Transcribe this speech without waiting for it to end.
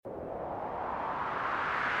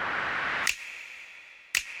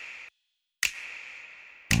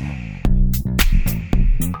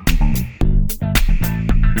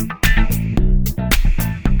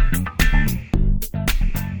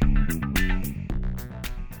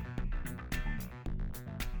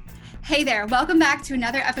Hey there, welcome back to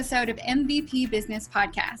another episode of MVP Business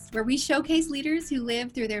Podcast, where we showcase leaders who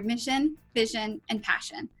live through their mission, vision, and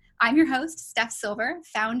passion. I'm your host, Steph Silver,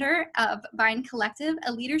 founder of Vine Collective,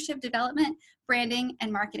 a leadership development, branding,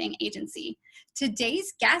 and marketing agency.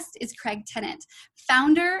 Today's guest is Craig Tennant,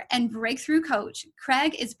 founder and breakthrough coach.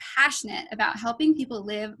 Craig is passionate about helping people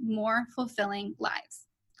live more fulfilling lives.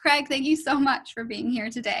 Craig, thank you so much for being here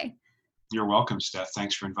today. You're welcome, Steph.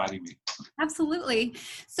 Thanks for inviting me. Absolutely.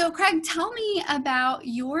 So, Craig, tell me about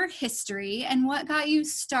your history and what got you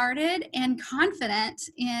started and confident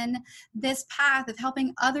in this path of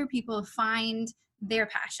helping other people find their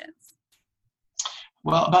passions.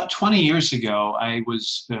 Well, about 20 years ago, I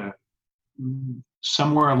was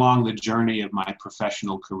somewhere along the journey of my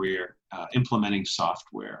professional career, implementing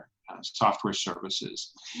software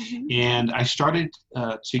services. Mm-hmm. And I started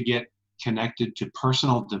to get connected to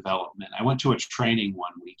personal development. I went to a training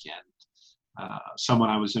one weekend.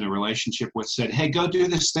 Someone I was in a relationship with said, "Hey, go do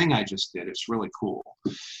this thing I just did. It's really cool."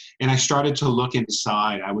 And I started to look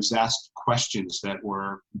inside. I was asked questions that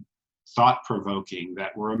were thought-provoking,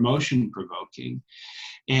 that were emotion-provoking.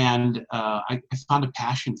 And I found a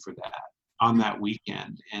passion for that on that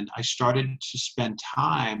weekend. And I started to spend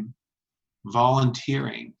time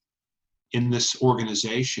volunteering in this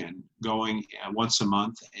organization, going once a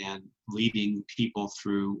month and leading people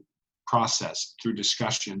through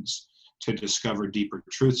discussions to discover deeper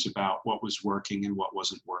truths about what was working and what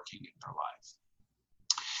wasn't working in their life.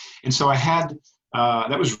 And so I had,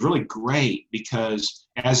 that was really great, because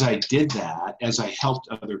as I did that, as I helped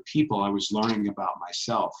other people, I was learning about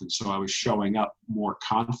myself. And so I was showing up more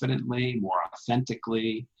confidently, more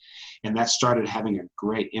authentically, and that started having a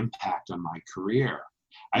great impact on my career.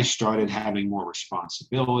 I started having more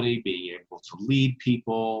responsibility, being able to lead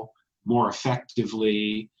people more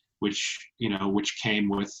effectively, which came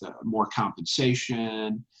with more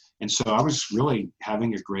compensation. And so I was really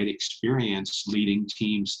having a great experience leading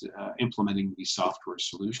teams, implementing these software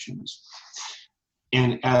solutions.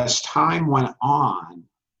 And as time went on,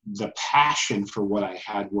 the passion for what I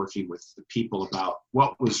had working with the people about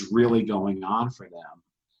what was really going on for them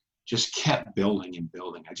just kept building and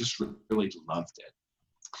building. I just really loved it.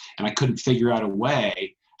 And I couldn't figure out a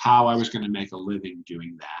way how I was going to make a living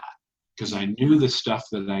doing that, because I knew the stuff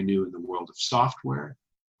that I knew in the world of software,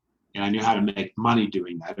 and I knew how to make money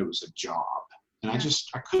doing that. It was a job, and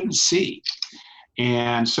I couldn't see.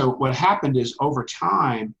 And so what happened is, over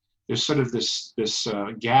time, there's sort of this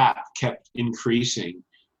gap kept increasing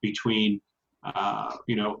between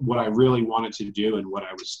what I really wanted to do and what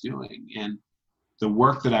I was doing, and the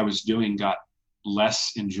work that I was doing got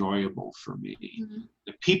less enjoyable for me. Mm-hmm.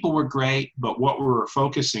 The people were great, but what we were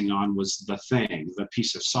focusing on was the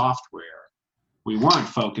piece of software. We weren't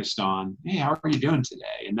focused on, hey, how are you doing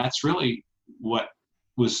today? And that's really what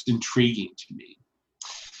was intriguing to me.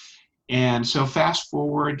 And so fast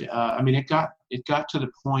forward, it got to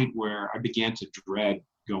the point where I began to dread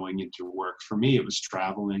going into work. For me, it was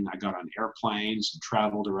traveling. I got on airplanes and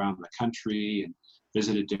traveled around the country and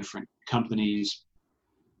visited different companies.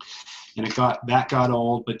 And that got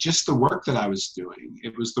old, but just the work that I was doing,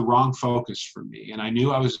 it was the wrong focus for me. And I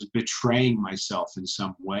knew I was betraying myself in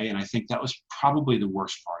some way. And I think that was probably the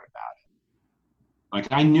worst part about it. Like,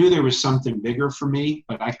 I knew there was something bigger for me,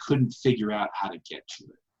 but I couldn't figure out how to get to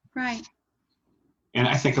it. Right. And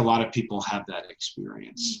I think a lot of people have that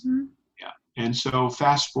experience. Mm-hmm. Yeah. And so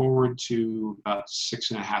fast forward to about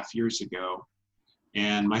 6.5 years ago,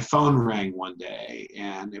 and my phone rang one day,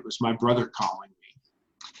 and it was my brother calling me.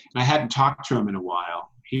 And I hadn't talked to him in a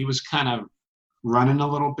while. He was kind of running a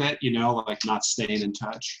little bit, like not staying in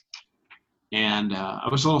touch. And I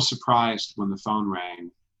was a little surprised when the phone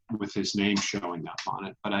rang with his name showing up on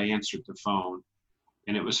it. But I answered the phone,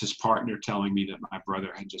 and it was his partner telling me that my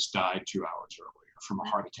brother had just died 2 hours earlier from a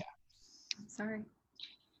heart attack. I'm sorry.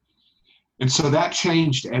 And so that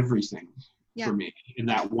changed everything Yeah. for me in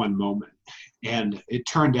that one moment. And it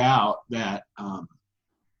turned out that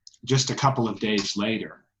just a couple of days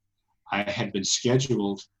later, I had been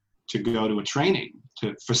scheduled to go to a training,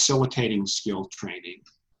 to facilitating skill training,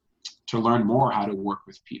 to learn more how to work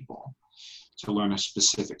with people, to learn a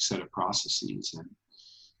specific set of processes.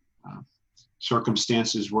 And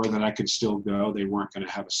circumstances were that I could still go. They weren't going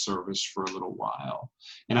to have a service for a little while.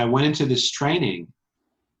 And I went into this training,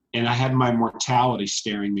 and I had my mortality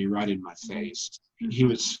staring me right in my face. Mm-hmm. He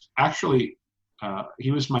was actually,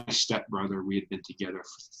 he was my stepbrother. We had been together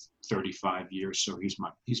for 35 years, so he's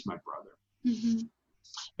my brother. Mm-hmm.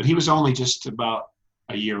 But he was only just about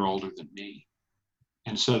a year older than me.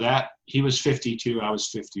 And so that he was 52, I was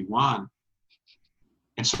 51.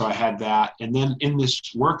 And so I had that. And then in this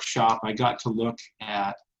workshop, I got to look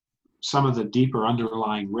at some of the deeper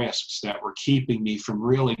underlying risks that were keeping me from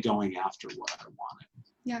really going after what I wanted.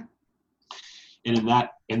 Yeah. And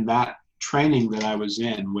in that training that I was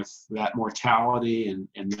in with that mortality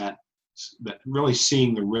and that really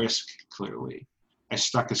seeing the risk clearly, I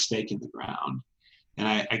stuck a stake in the ground. And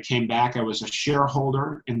I came back. I was a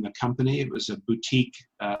shareholder in the company. It was a boutique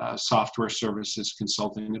software services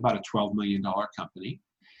consulting, about a $12 million company.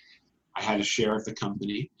 I had a share of the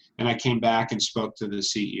company. And I came back and spoke to the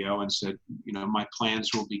CEO and said, my plans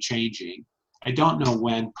will be changing. I don't know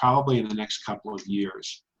when, probably in the next couple of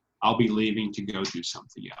years, I'll be leaving to go do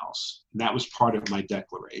something else. And that was part of my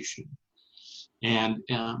declaration. And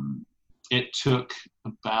it took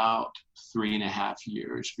about 3.5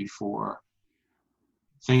 years before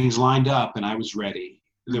things lined up and I was ready.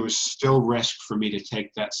 There was still risk for me to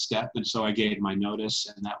take that step. And so I gave my notice,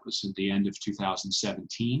 and that was at the end of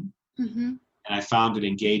 2017. Mm-hmm. And I found it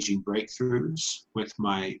engaging breakthroughs with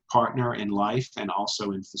my partner in life and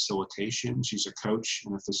also in facilitation. She's a coach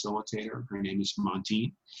and a facilitator. Her name is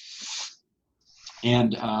Montine.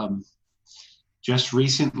 And just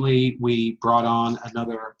recently, we brought on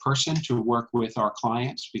another person to work with our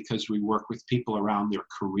clients because we work with people around their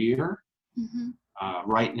career. Mm-hmm.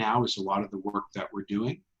 Right now is a lot of the work that we're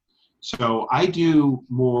doing. So I do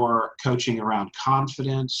more coaching around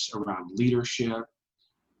confidence, around leadership,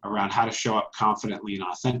 around how to show up confidently and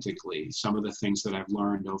authentically, some of the things that I've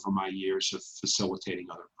learned over my years of facilitating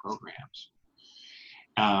other programs.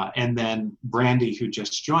 And then Brandy, who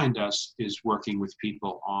just joined us, is working with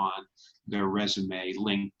people on their resume,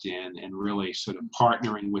 LinkedIn, and really sort of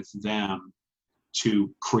partnering with them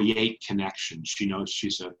to create connections. She knows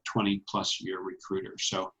she's a 20-plus year recruiter.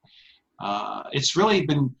 So it's really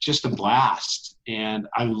been just a blast. And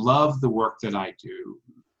I love the work that I do.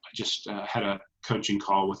 I just had a coaching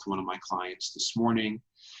call with one of my clients this morning,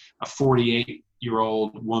 a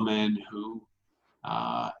 48-year-old woman who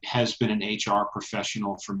has been an HR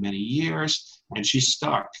professional for many years, and she's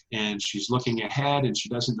stuck, and she's looking ahead, and she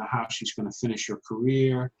doesn't know how she's going to finish her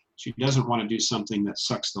career. She doesn't want to do something that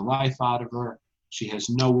sucks the life out of her. She has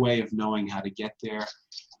no way of knowing how to get there,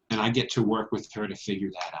 and I get to work with her to figure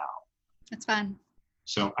that out. That's fun.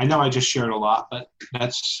 So I know I just shared a lot, but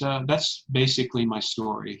that's basically my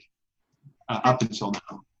story up until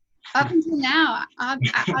now. Up until now,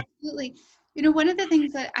 absolutely. One of the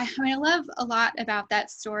things that I love a lot about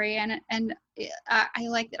that story, and I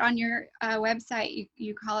like that on your website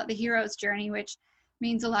you call it the hero's journey, which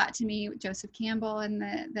means a lot to me, Joseph Campbell, and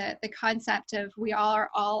the concept of we are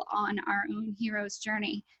all on our own hero's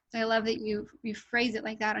journey. So I love that you phrase it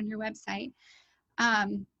like that on your website,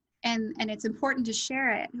 and it's important to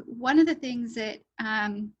share it. One of the things that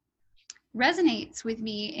resonates with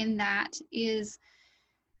me in that is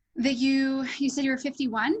that you said you were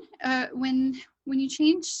 51 when you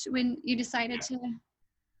changed, when you decided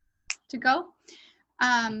to go,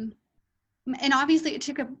 and obviously it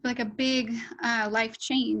took a big life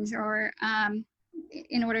change or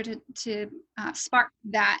in order to spark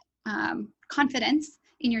that confidence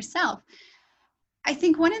in yourself. I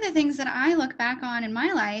think one of the things that I look back on in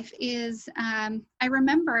my life is I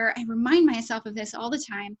remind myself of this all the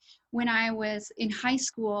time when I was in high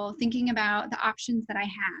school thinking about the options that I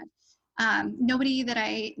had. Nobody that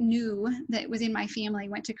I knew that was in my family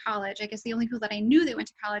went to college. I guess the only people that I knew that went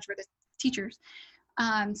to college were the teachers.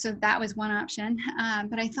 So that was one option.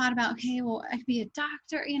 But I thought about, okay, well, I could be a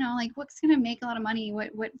doctor, like what's going to make a lot of money?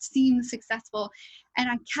 What seems successful? And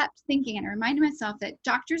I kept thinking, and I reminded myself that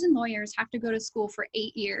doctors and lawyers have to go to school for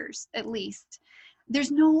 8 years at least.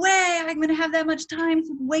 There's no way I'm going to have that much time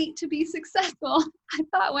to wait to be successful. I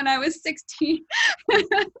thought when I was 16.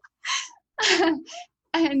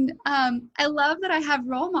 And I love that I have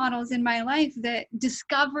role models in my life that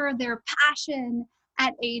discover their passion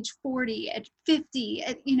at age 40, at 50,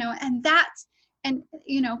 and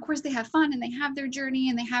of course they have fun and they have their journey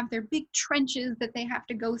and they have their big trenches that they have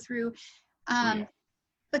to go through.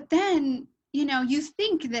 But then, you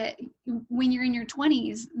think that when you're in your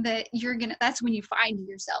 20s that that's when you find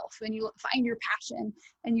yourself, when you find your passion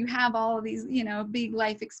and you have all of these, big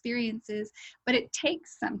life experiences, but it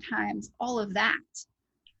takes sometimes all of that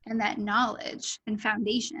and that knowledge and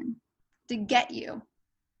foundation to get you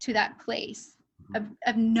to that place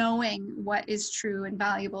of knowing what is true and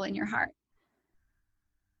valuable in your heart.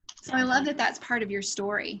 So I love that that's part of your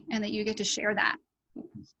story and that you get to share that.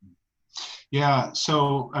 Yeah.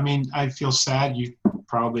 So, I feel sad. You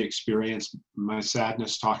probably experienced my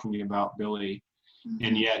sadness talking about Billy, mm-hmm.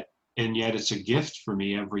 and yet it's a gift for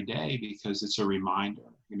me every day because it's a reminder.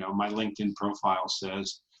 My LinkedIn profile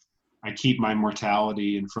says, I keep my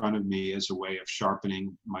mortality in front of me as a way of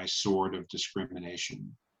sharpening my sword of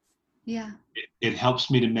discrimination. Yeah. It helps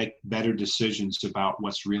me to make better decisions about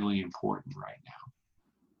what's really important right now.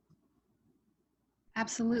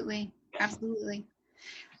 Absolutely. Absolutely.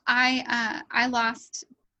 I lost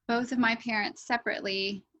both of my parents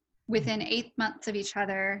separately within 8 months of each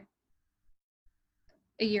other,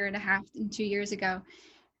 a year and a half and 2 years ago.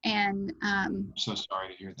 And I'm so sorry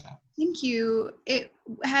to hear that. thank you. It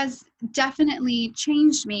has definitely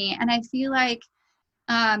changed me. And I feel like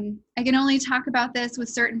I can only talk about this with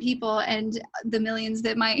certain people and the millions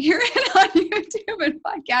that might hear it on YouTube and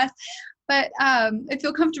podcasts. But I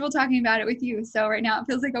feel comfortable talking about it with you. So right now it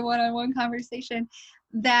feels like a one-on-one conversation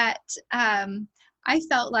that I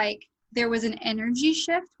felt like there was an energy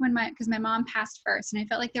shift because my mom passed first. And I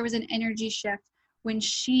felt like there was an energy shift when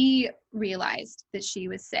she realized that she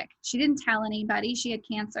was sick. She didn't tell anybody she had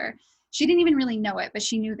cancer. She didn't even really know it, but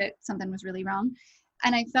she knew that something was really wrong.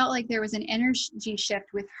 And I felt like there was an energy shift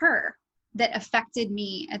with her that affected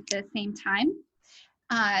me at the same time.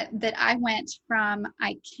 That I went from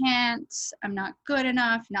I can't, I'm not good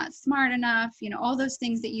enough, not smart enough, all those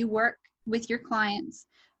things that you work with your clients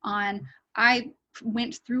on. I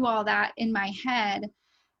went through all that in my head.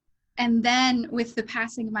 And then with the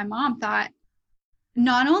passing of my mom, thought,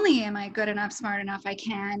 not only am I good enough, smart enough, I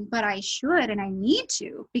can, but I should and I need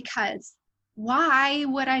to, because why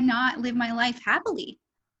would I not live my life happily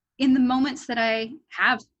in the moments that I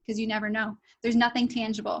have? Because you never know. There's nothing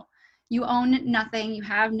tangible. You own nothing. You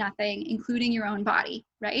have nothing, including your own body,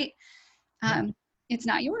 right? It's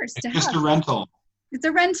not yours to have. It's just a rental. It's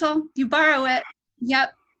a rental. You borrow it.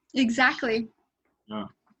 Yep, exactly. Yeah.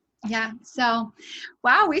 Yeah. So,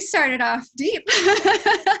 wow, we started off deep.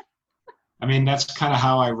 I mean, that's kind of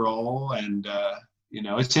how I roll. And,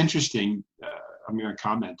 it's interesting. I'm going to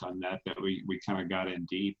comment on that we kind of got in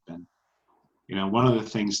deep. And, one of the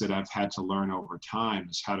things that I've had to learn over time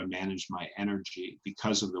is how to manage my energy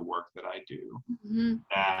because of the work that I do. Mm-hmm.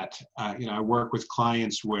 That, I work with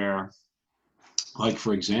clients where, like,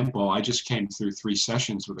 for example, I just came through 3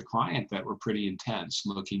 sessions with a client that were pretty intense,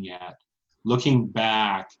 looking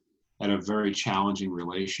back at a very challenging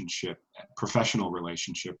professional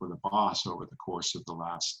relationship with a boss over the course of the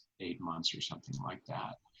last 8 months or something like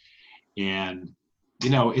that. And,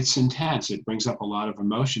 it's intense. It brings up a lot of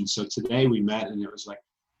emotion. So today we met and it was like,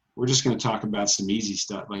 we're just going to talk about some easy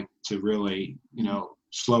stuff, like to really,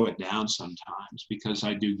 slow it down sometimes, because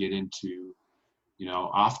I do get into,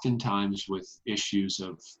 oftentimes with issues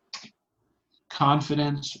of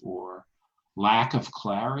confidence or lack of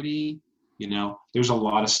clarity. There's a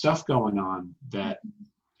lot of stuff going on that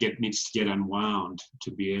needs to get unwound to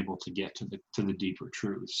be able to get to the deeper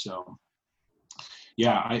truth. So,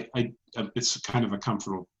 yeah, it's kind of a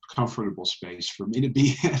comfortable space for me to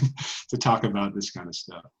be in to talk about this kind of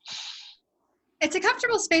stuff. It's a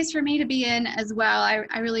comfortable space for me to be in as well.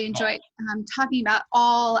 I really enjoy talking about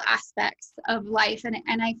all aspects of life, and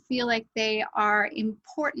I feel like they are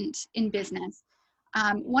important in business.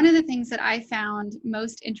 One of the things that I found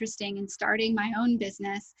most interesting in starting my own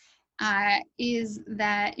business is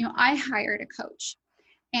that, I hired a coach.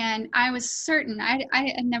 And I was certain, I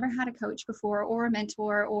had never had a coach before or a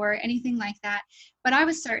mentor or anything like that, but I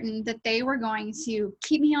was certain that they were going to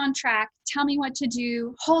keep me on track, tell me what to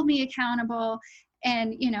do, hold me accountable,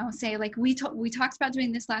 and, say, like, we talked about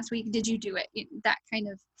doing this last week, did you do it? That kind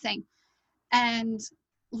of thing. And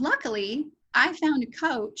luckily, I found a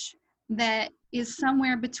coach that is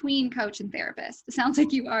somewhere between coach and therapist. It sounds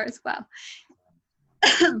like you are as well.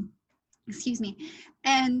 Excuse me.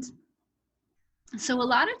 And so a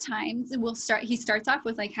lot of times he starts off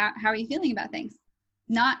with like, how are you feeling about things?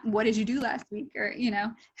 Not what did you do last week, or,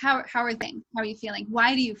 how are things? How are you feeling?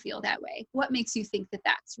 Why do you feel that way? What makes you think that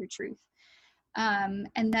that's your truth?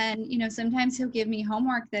 And then, sometimes he'll give me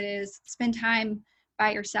homework that is spend time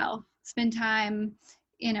by yourself, spend time,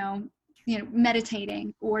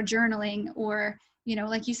 meditating or journaling, or,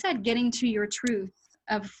 like you said, getting to your truth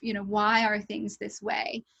of, why are things this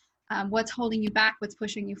way? What's holding you back? What's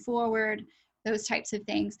pushing you forward? Those types of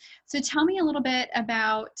things. So tell me a little bit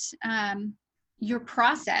about your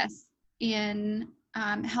process in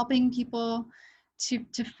helping people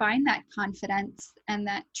to find that confidence and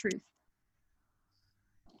that truth.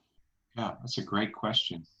 Yeah, that's a great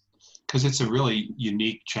question, because it's a really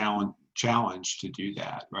unique challenge to do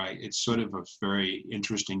that, right? It's sort of a very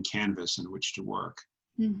interesting canvas in which to work.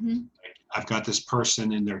 Mm-hmm. I've got this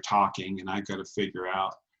person and they're talking, and I've got to figure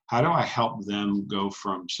out, how do I help them go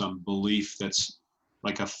from some belief that's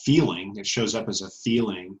like a feeling that shows up as a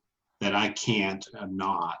feeling that I can't, I'm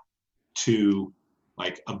not, to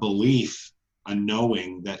like a belief, a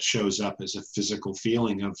knowing that shows up as a physical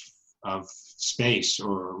feeling of of space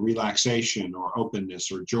or relaxation or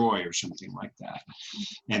openness or joy or something like that.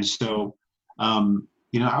 And so,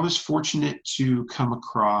 I was fortunate to come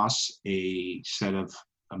across a set of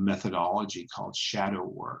a methodology called shadow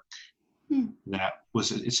work.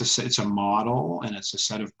 It's a model, and it's a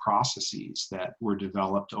set of processes that were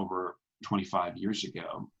developed over 25 years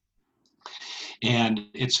ago. And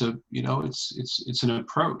it's an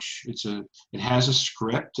approach. It has a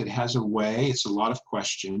script, it has a way, it's a lot of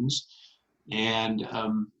questions, and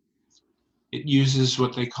it uses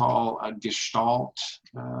what they call a gestalt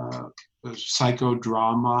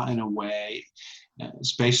psychodrama in a way.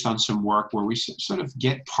 It's based on some work where we sort of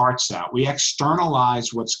get parts out. We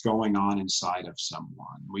externalize what's going on inside of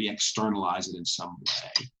someone. We externalize it in some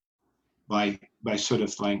way by sort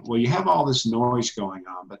of like, well, you have all this noise going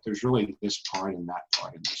on, but there's really this part and that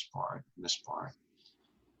part and this part and this part.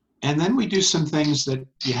 And then we do some things that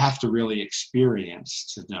you have to really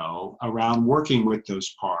experience to know around working with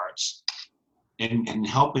those parts. And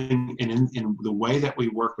helping, and in the way that we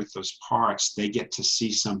work with those parts, they get to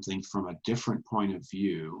see something from a different point of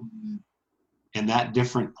view. Mm-hmm. And that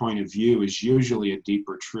different point of view is usually a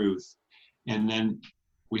deeper truth. And then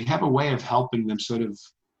we have a way of helping them sort of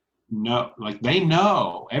know, like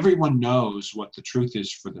everyone knows what the truth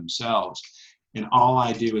is for themselves. And all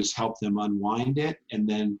I do is help them unwind it and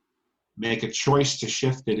then make a choice to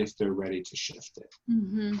shift it if they're ready to shift it.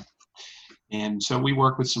 Mm-hmm. And so we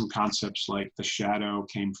work with some concepts like the shadow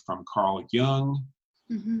came from Carl Jung.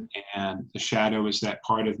 Mm-hmm. And the shadow is that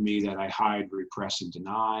part of me that I hide, repress, and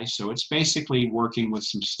deny. So it's basically working with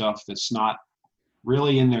some stuff that's not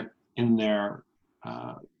really in their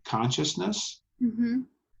consciousness. Mm-hmm.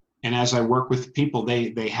 And as I work with people,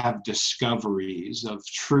 they have discoveries of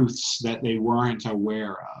truths that they weren't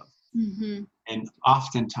aware of. Mm-hmm. And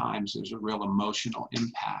oftentimes there's a real emotional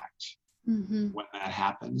impact when that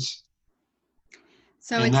happens.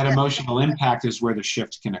 And that emotional impact is where the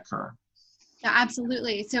shift can occur. Yeah,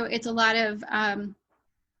 absolutely. So it's a lot of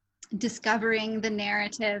discovering the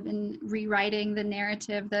narrative and rewriting the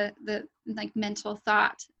narrative, the like mental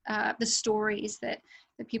thought, the stories that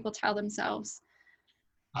people tell themselves.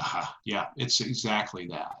 Yeah, it's exactly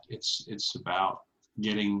that. It's about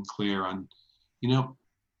getting clear on,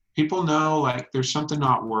 people know like there's something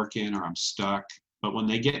not working or I'm stuck, but when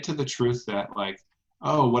they get to the truth that like,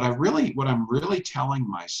 oh, what I'm really telling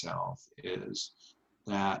myself is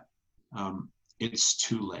that it's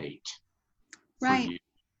too late for you.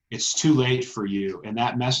 It's too late for you. And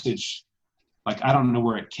that message, like, I don't know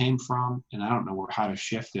where it came from and I don't know how to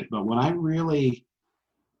shift it. But when I really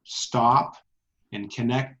stop and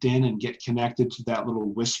connect in and get connected to that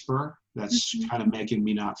little whisper that's kind of making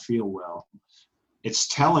me not feel well, it's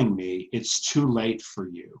telling me it's too late for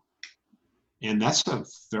you. And that's a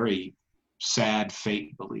very sad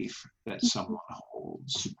fate belief that someone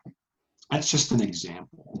holds. That's just an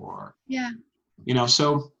example. Or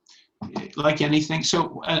so like anything,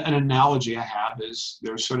 so an analogy I have is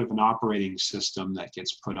there's sort of an operating system that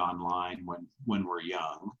gets put online when we're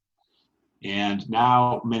young, and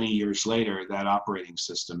now many years later that operating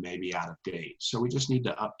system may be out of date, so we just need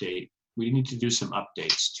to do some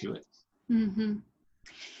updates to it. Mm-hmm.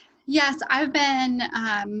 Yes, I've been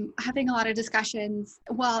having a lot of discussions.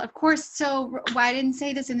 Well, of course, so I didn't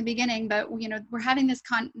say this in the beginning, but we're having this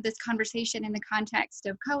conversation in the context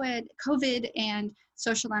of COVID and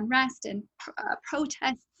social unrest and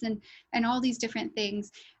protests and all these different things.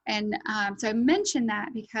 And so I mentioned that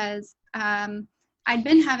because I'd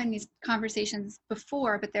been having these conversations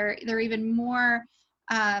before, but they're even more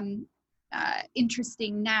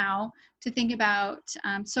interesting now to think about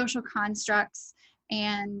social constructs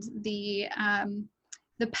and the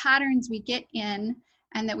patterns we get in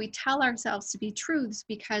and that we tell ourselves to be truths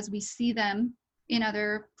because we see them in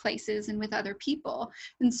other places and with other people.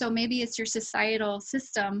 And so maybe it's your societal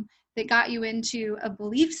system that got you into a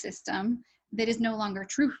belief system that is no longer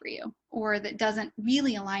true for you, or that doesn't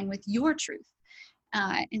really align with your truth.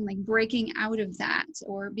 And like breaking out of that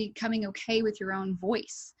or becoming okay with your own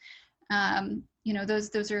voice.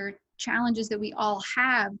 Those are challenges that we all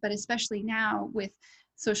have, but especially now with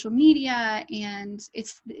social media, and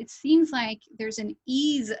it seems like there's an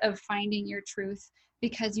ease of finding your truth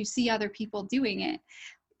because you see other people doing it.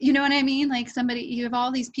 You know what I mean? Like you have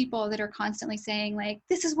all these people that are constantly saying like,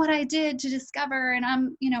 this is what I did to discover, and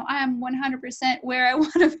I'm 100% where I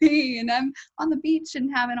want to be, and I'm on the beach and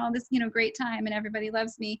having all this, great time, and everybody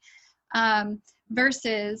loves me,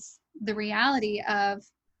 versus the reality of,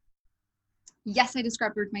 yes, I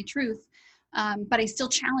discovered my truth, but I still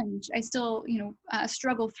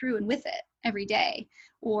struggle through and with it every day.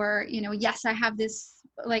 Or, yes, I have this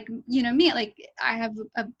like, me, like I have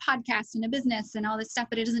a podcast and a business and all this stuff,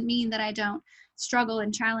 but it doesn't mean that I don't struggle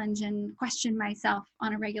and challenge and question myself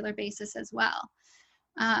on a regular basis as well.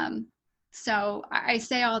 So I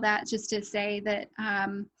say all that just to say that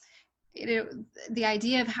the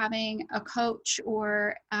idea of having a coach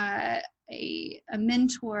or a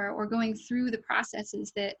mentor or going through the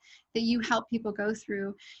processes that you help people go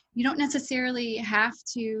through, you don't necessarily have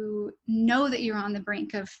to know that you're on the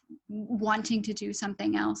brink of wanting to do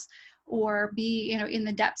something else or be, in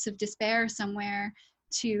the depths of despair somewhere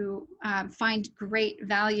to find great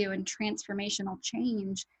value and transformational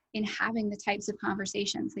change in having the types of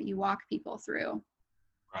conversations that you walk people through.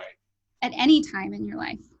 Right. At any time in your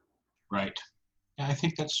life. Right. Yeah, I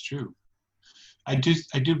think that's true. I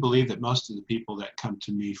do believe that most of the people that come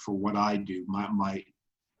to me for what I do, my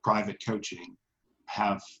private coaching,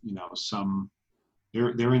 have,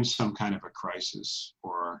 they're in some kind of a crisis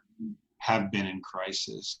or have been in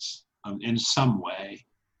crisis in some way.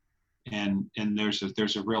 And there's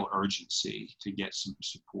a real urgency to get some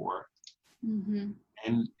support. Mm-hmm.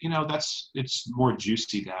 And, it's more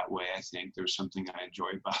juicy that way. I think there's something I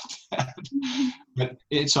enjoy about that, but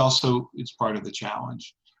it's part of the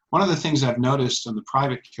challenge. One of the things I've noticed on the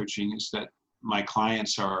private coaching is that my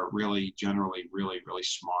clients are really generally really, really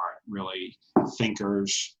smart, really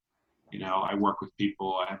thinkers. I work with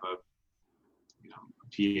people. I have a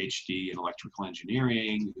PhD in electrical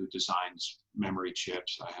engineering who designs memory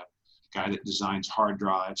chips. I have a guy that designs hard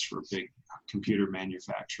drives for a big computer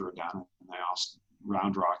manufacturer down in the Austin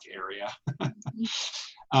Round Rock area.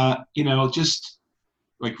 Just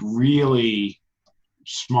like really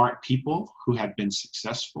smart people who have been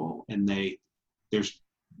successful, and there's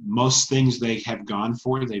most things they have gone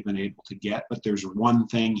for, they've been able to get, but there's one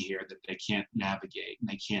thing here that they can't navigate and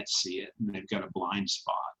they can't see it, and they've got a blind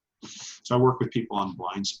spot. So I work with people on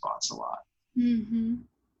blind spots a lot. Mm-hmm.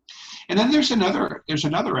 And then there's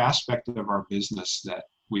another aspect of our business that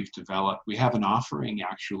we've developed. We have an offering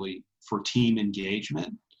actually for team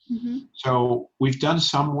engagement. Mm-hmm. So we've done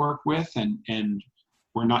some work with, and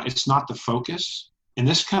it's not the focus. And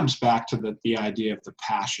this comes back to the idea of the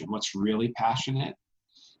passion, what's really passionate,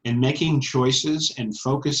 and making choices and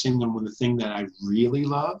focusing on the thing that I really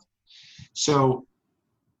love. So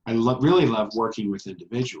I really love working with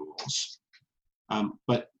individuals,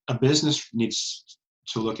 but a business needs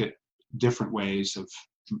to look at different ways of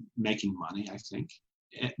making money, I think,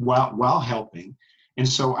 while helping. And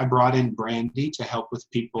so I brought in Brandy to help with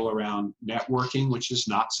people around networking, which is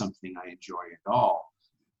not something I enjoy at all.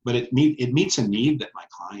 But it meets a need that my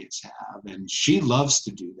clients have, and she loves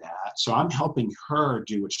to do that. So I'm helping her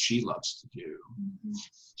do what she loves to do. Mm-hmm.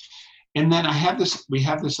 And then we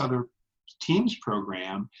have this other teams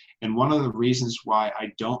program, and one of the reasons why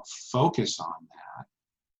I don't focus on that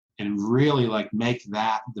and really make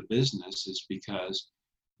that the business is because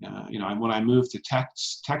when I moved to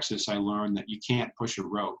Texas, I learned that you can't push a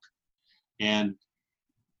rope, and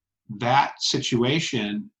that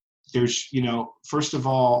situation. There's, first of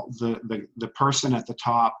all, the person at the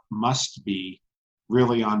top must be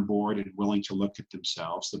really on board and willing to look at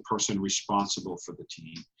themselves, the person responsible for the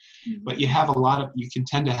team. Mm-hmm. But you can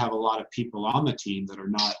tend to have a lot of people on the team that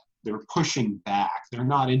they're pushing back. They're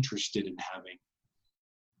not interested in having,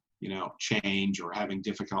 change or having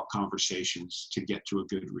difficult conversations to get to a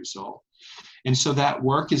good result. And so that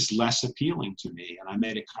work is less appealing to me. And I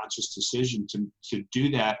made a conscious decision to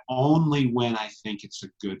do that only when I think it's a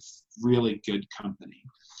really good company.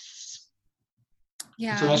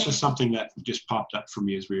 Yeah. So that's just something that just popped up for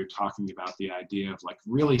me as we were talking about the idea of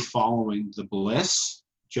really following the bliss.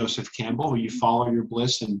 Joseph Campbell, you follow your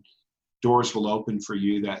bliss and doors will open for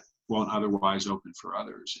you that won't otherwise open for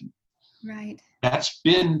others. And right. That's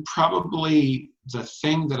been probably the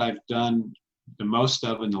thing that I've done the most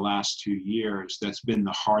of in the last 2 years that's been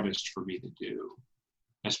the hardest for me to do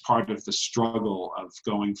as part of the struggle of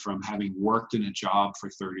going from having worked in a job for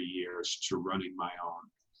 30 years to running my own,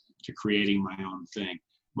 to creating my own thing.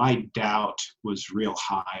 My doubt was real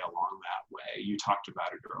high along that way. You talked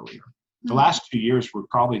about it earlier. Mm-hmm. The last 2 years were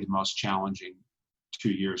probably the most challenging 2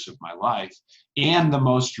 years of my life and the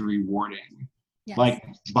most rewarding. Yes.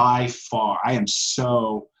 By far, I am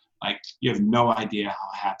so you have no idea how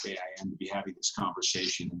happy I am to be having this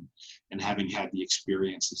conversation and having had the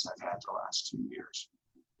experiences I've had the last 2 years.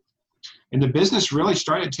 And the business really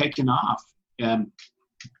started taking off. And,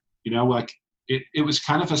 it was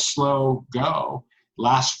kind of a slow go.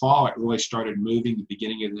 Last fall, it really started moving. The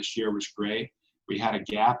beginning of this year was great. We had a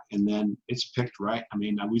gap, and then it's picked right. I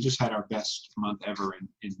mean, we just had our best month ever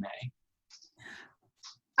in May.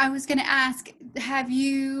 I was going to ask, have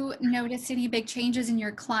you noticed any big changes in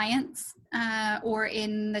your clients or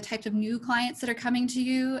in the types of new clients that are coming to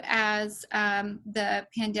you as the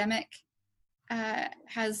pandemic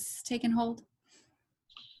has taken hold?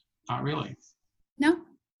 Not really. No?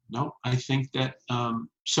 No, I think that,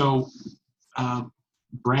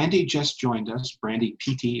 Brandy just joined us. Brandy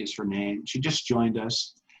PT is her name. She just joined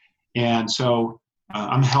us. And so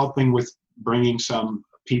I'm helping with bringing some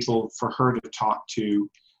people for her to talk to.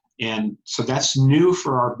 And so that's new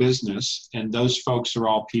for our business. And those folks are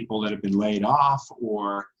all people that have been laid off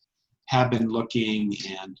or have been looking.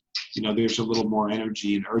 And, there's a little more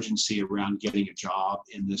energy and urgency around getting a job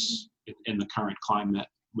in the current climate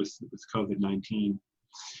with COVID-19.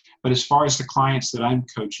 But as far as the clients that I'm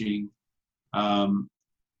coaching, they're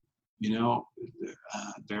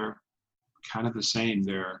kind of the same.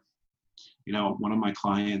 They're, one of my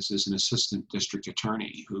clients is an assistant district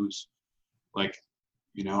attorney who's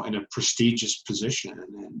in a prestigious position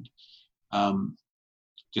and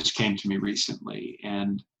just came to me recently.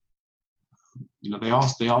 And, they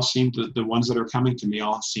all seem to, the ones that are coming to me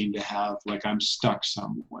all seem to have, I'm stuck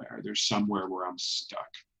somewhere. There's somewhere where I'm stuck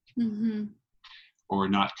or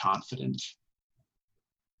not confident.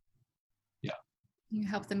 Yeah. You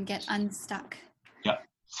help them get unstuck. Yeah.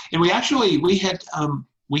 And we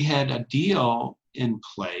had a deal in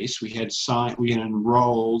place. We had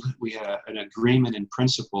enrolled, we had an agreement in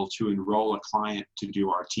principle to enroll a client to do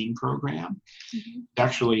our teen program.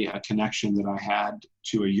 Actually a connection that I had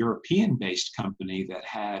to a European-based company that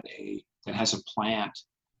has a plant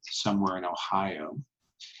somewhere in Ohio.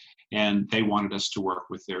 And they wanted us to work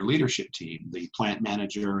with their leadership team, the plant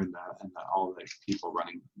manager and all the people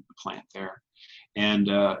running the plant there.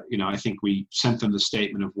 And, I think we sent them the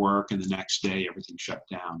statement of work, and the next day everything shut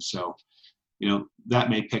down. So, that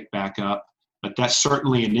may pick back up, but that's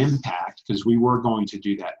certainly an impact because we were going to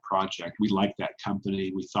do that project. We liked that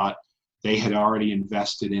company. We thought they had already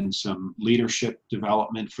invested in some leadership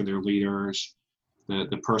development for their leaders.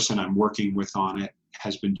 The person I'm working with on it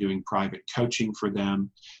has been doing private coaching for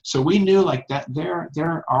them. So we knew that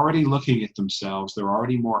they're already looking at themselves. They're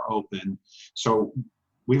already more open. So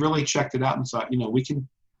we really checked it out and thought,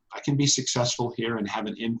 I can be successful here and have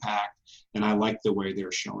an impact. And I like the way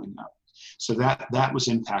they're showing up. So that was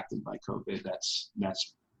impacted by COVID. That's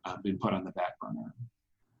been put on the back burner.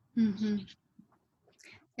 Mm-hmm.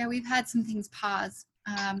 Yeah, we've had some things pause.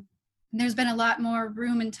 There's been a lot more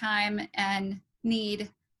room and time and need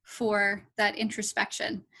for that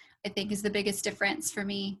introspection, I think, is the biggest difference for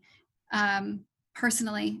me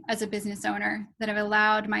personally as a business owner, that I've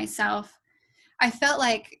allowed myself. I felt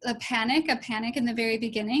like a panic in the very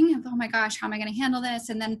beginning of, oh my gosh, how am I going to handle this?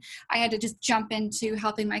 And then I had to just jump into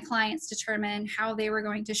helping my clients determine how they were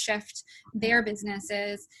going to shift their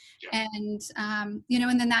businesses. And, and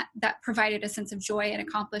then that provided a sense of joy and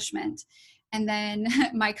accomplishment. And then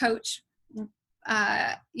my coach,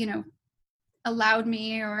 allowed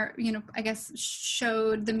me, or, I guess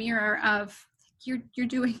showed the mirror of, you're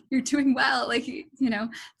doing well.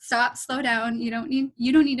 Stop, slow down. You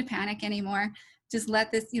don't need to panic anymore. Just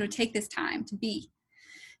let this, take this time to be.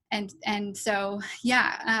 And so,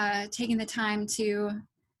 taking the time to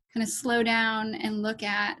kind of slow down and look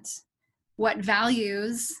at what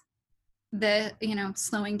values the,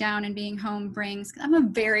 slowing down and being home brings. I'm a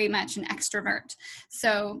very much an extrovert.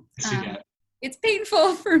 So, it's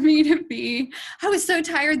painful for me to be. I was so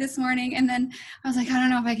tired this morning, and then I was like, I don't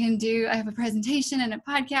know if I have a presentation and a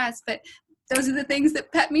podcast, but those are the things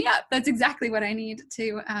that pep me up. That's exactly what I need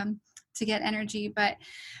to get energy. But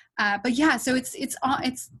yeah, so it's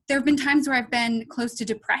there have been times where I've been close to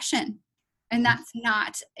depression, and that's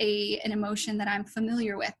not an emotion that I'm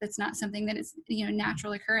familiar with. That's not something that is,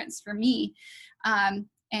 natural occurrence for me.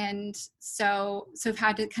 And so I've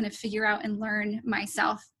had to kind of figure out and learn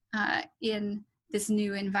myself in this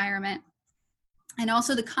new environment. And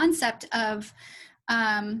also the concept of,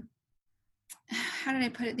 how did I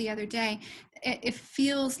put it the other day? It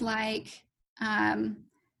feels like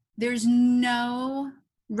there's no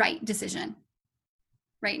right decision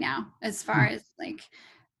right now as far as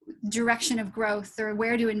direction of growth, or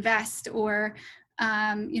where to invest, or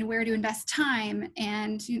where to invest time,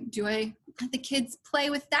 and do I let the kids play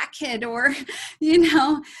with that kid, or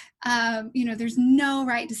there's no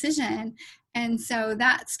right decision. And so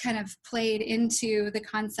that's kind of played into the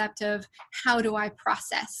concept of how do I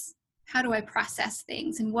process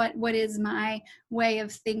things, and what is my way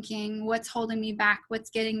of thinking, what's holding me back, what's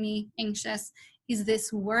getting me anxious, is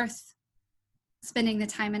this worth spending the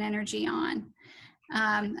time and energy on?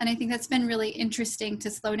 And I think that's been really interesting to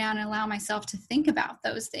slow down and allow myself to think about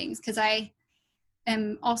those things, because I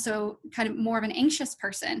am also kind of more of an anxious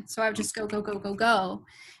person. So I would just go,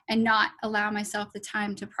 and not allow myself the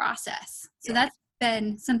time to process. So that's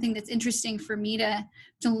been something that's interesting for me to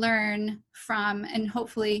learn from, and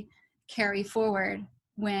hopefully carry forward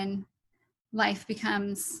when life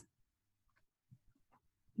becomes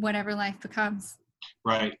whatever life becomes.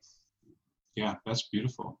 Right. Yeah, that's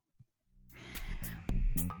beautiful.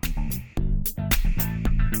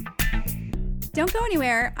 Don't go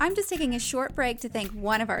anywhere. I'm just taking a short break to thank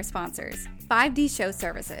one of our sponsors, 5D Show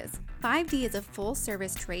Services. 5D is a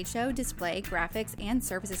full-service trade show, display, graphics, and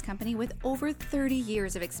services company with over 30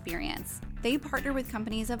 years of experience. They partner with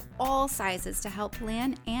companies of all sizes to help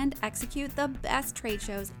plan and execute the best trade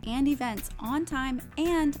shows and events on time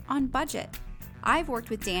and on budget. I've worked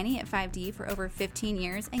with Danny at 5D for over 15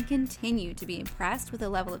 years and continue to be impressed with the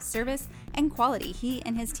level of service and quality he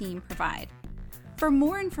and his team provide. For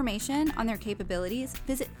more information on their capabilities,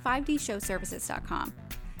 visit 5dshowservices.com.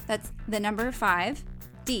 That's the number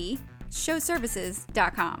 5D,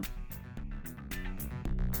 showservices.com.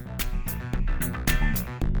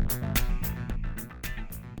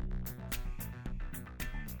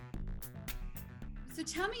 So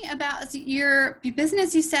tell me about your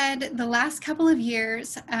business. You said the last couple of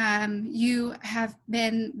years you have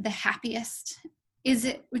been the happiest.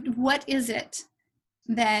 What is it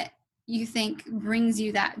that you think brings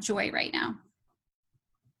you that joy right now?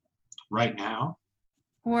 Right now?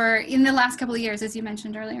 Or in the last couple of years, as you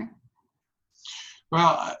mentioned earlier?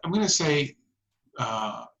 Well, I'm going to say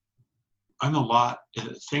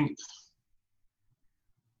things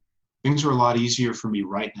are a lot easier for me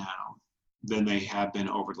right now than they have been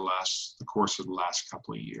over the course of the last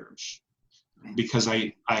couple of years, because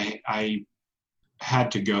I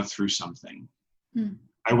had to go through something.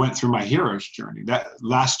 I went through my hero's journey. That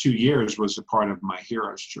last 2 years was a part of my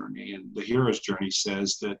hero's journey. And the hero's journey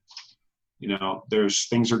says that, there's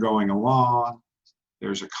things are going along,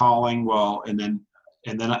 there's a calling. Well, and then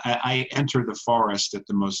I enter the forest at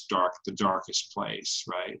the darkest place,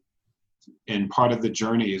 right? And part of the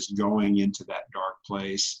journey is going into that dark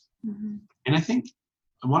place. Mm-hmm. And I think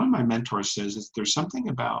one of my mentors says that there's something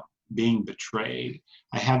about being betrayed.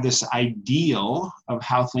 I have this ideal of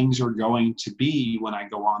how things are going to be when I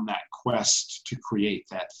go on that quest to create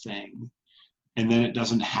that thing, and then it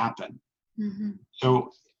doesn't happen. Mm-hmm.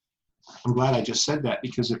 So I'm glad I just said that,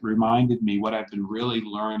 because it reminded me what I've been really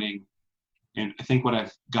learning, and I think what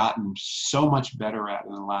I've gotten so much better at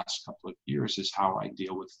in the last couple of years is how I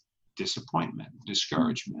deal with disappointment,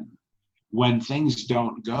 discouragement, when things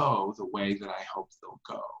don't go the way that I hope they'll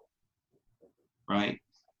go, right?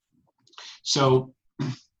 So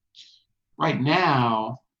right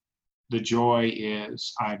now, the joy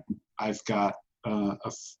is I've got a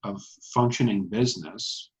functioning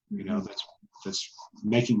business, that's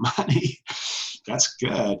making money. That's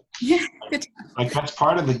good. Yeah. Like that's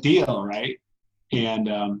part of the deal, right? And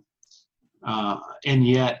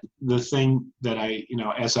yet the thing that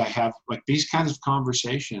as I have like these kinds of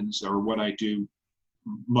conversations, or what I do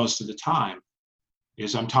most of the time,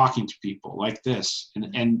 is I'm talking to people like this.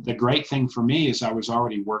 And the great thing for me is I was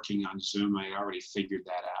already working on Zoom. I already figured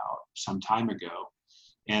that out some time ago.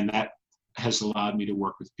 And that has allowed me to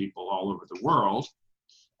work with people all over the world.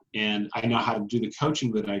 And I know how to do the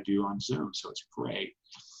coaching that I do on Zoom. So it's great.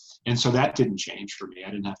 And so that didn't change for me. I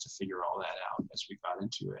didn't have to figure all that out as we got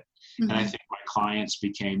into it. Mm-hmm. And I think my clients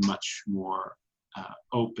became much more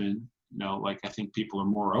open. Like I think people are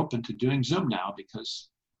more open to doing Zoom now because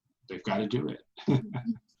they've got to do it.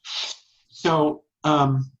 So,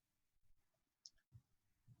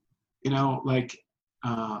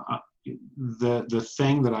 the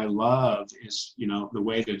thing that I love is, the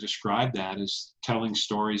way to describe that is telling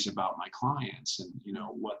stories about my clients and,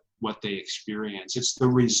 what they experience. It's the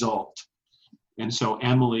result. And so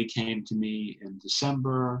Emily came to me in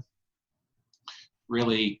December,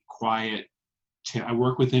 really quiet. I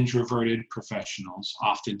work with introverted professionals,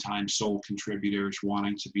 oftentimes sole contributors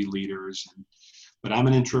wanting to be leaders. But I'm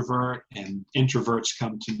an introvert, and introverts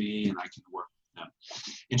come to me and I can work with them.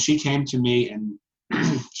 And she came to me and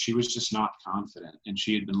she was just not confident. And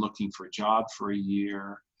she had been looking for a job for a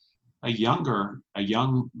year, a young,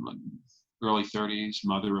 early 30s,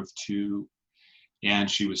 mother of two. And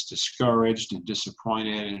she was discouraged and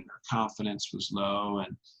disappointed, and her confidence was low.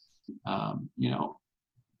 And,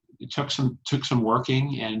 it took some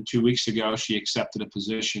working, and 2 weeks ago she accepted a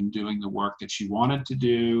position doing the work that she wanted to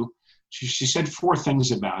do. She said 4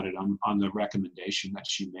 things about it on the recommendation that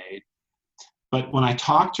she made. But when I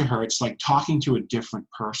talk to her, it's like talking to a different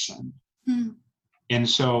person. Mm. And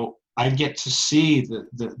so I get to see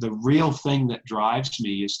the real thing that drives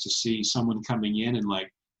me is to see someone coming in and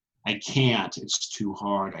like I can't, it's too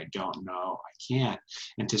hard, I don't know, I can't.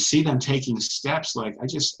 And to see them taking steps like, I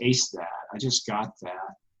just aced that, I just got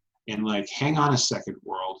that. And like, hang on a second,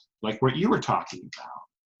 world, like what you were talking about.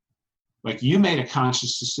 Like you made a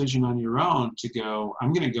conscious decision on your own to go,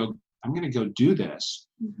 I'm going to go do this.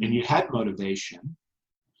 Mm-hmm. And you had motivation.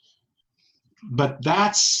 But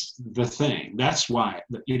that's the thing. That's why,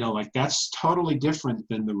 like that's totally different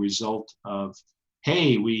than the result of,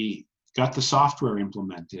 hey, we got the software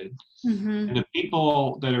implemented, mm-hmm. and the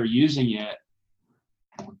people that are using it,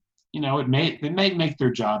 it may make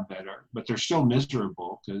their job better, but they're still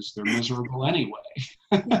miserable because they're miserable anyway.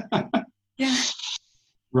 Yeah.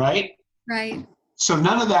 Right? Right. So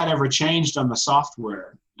none of that ever changed on the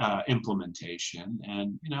software implementation,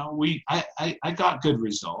 and I got good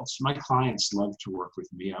results. My clients loved to work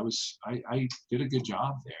with me. I did a good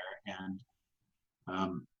job there,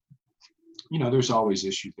 and there's always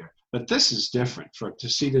issues there. But this is different. To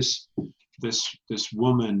see this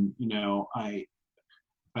woman,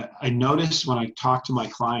 I notice when I talk to my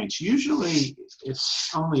clients, usually it's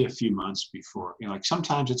only a few months before, like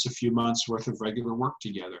sometimes it's a few months worth of regular work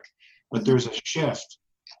together, but there's a shift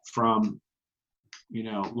from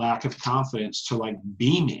lack of confidence to like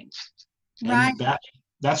beaming. And right.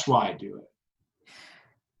 That's why I do it.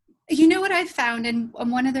 You know what I found, and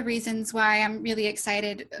one of the reasons why I'm really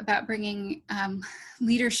excited about bringing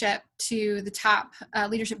leadership to the top,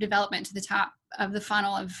 leadership development to the top of the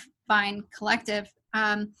funnel of Vine Collective,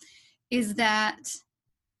 is that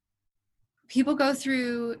people go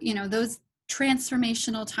through, those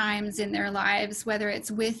transformational times in their lives, whether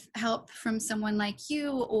it's with help from someone like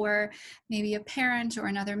you, or maybe a parent or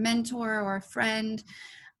another mentor or a friend.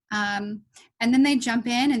 And then they jump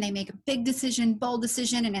in and they make a big decision, bold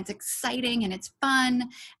decision, and it's exciting and it's fun.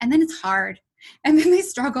 And then it's hard. And then they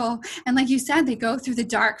struggle. And like you said, they go through the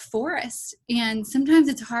dark forest. And sometimes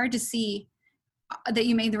it's hard to see that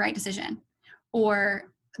you made the right decision,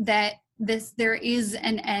 or that there is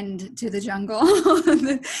an end to the jungle,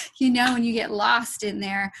 and you get lost in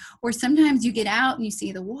there. Or sometimes you get out and you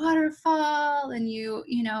see the waterfall and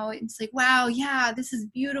it's like, wow, yeah, this is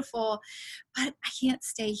beautiful, but I can't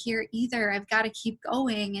stay here either. I've got to keep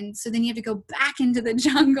going. And so then you have to go back into the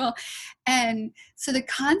jungle. And so the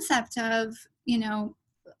concept of,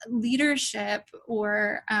 leadership,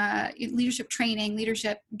 or leadership training,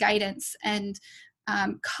 leadership guidance, and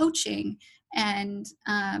coaching, and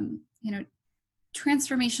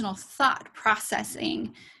transformational thought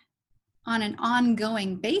processing on an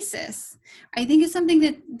ongoing basis, I think is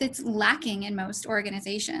something that's lacking in most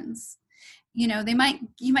organizations. You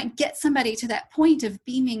might get somebody to that point of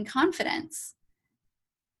beaming confidence,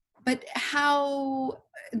 but how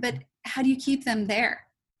do you keep them there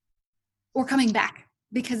or coming back?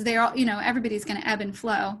 Because they're all, everybody's going to ebb and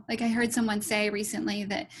flow. Like I heard someone say recently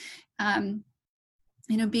that,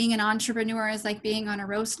 being an entrepreneur is like being on a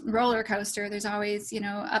roller coaster. There's always,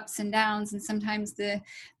 ups and downs, and sometimes the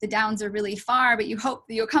downs are really far, but you hope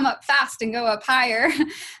that you'll come up fast and go up higher.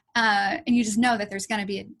 And you just know that there's going to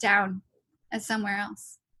be a down somewhere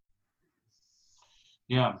else.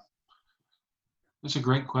 Yeah, that's a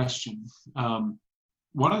great question.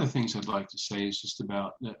 One of the things I'd like to say is just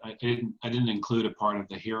about that I didn't include a part of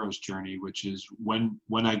the hero's journey, which is when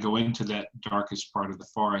I go into that darkest part of the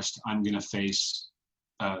forest, I'm going to face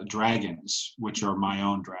dragons, which are my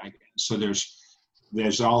own dragons. So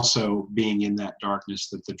there's also being in that darkness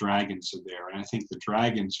that the dragons are there. And I think the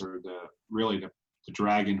dragons are the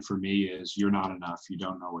dragon for me is, you're not enough. You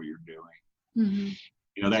don't know what you're doing.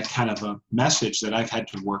 Mm-hmm. That kind of a message that I've had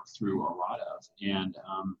to work through a lot of. And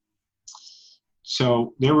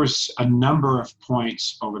so there was a number of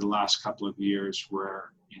points over the last couple of years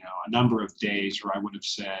where, a number of days where I would have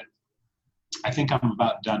said, I think I'm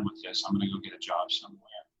about done with this. I'm going to go get a job somewhere.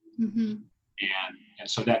 Mm-hmm. And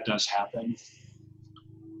so that does happen.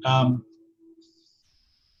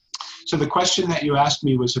 So the question that you asked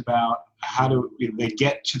me was about how do they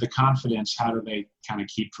get to the confidence? How do they kind of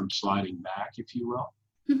keep from sliding back, if you will?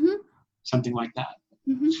 Mm-hmm. Something like that.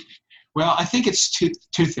 Mm-hmm. Well, I think it's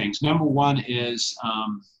two things. Number one is,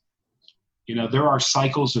 there are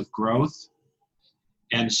cycles of growth.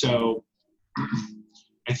 And so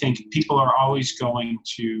I think people are always going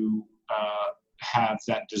to have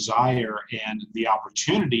that desire and the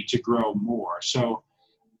opportunity to grow more. So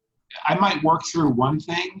I might work through one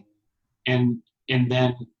thing and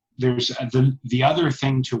then there's the other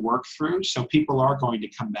thing to work through. So people are going to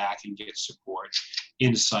come back and get support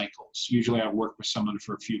in cycles. Usually I work with someone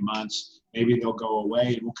for a few months, maybe they'll go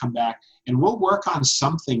away and we'll come back and we'll work on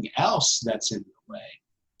something else that's in the way.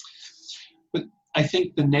 But I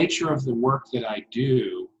think the nature of the work that I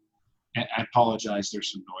do I apologize.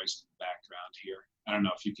 There's some noise in the background here. I don't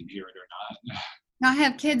know if you can hear it or not. I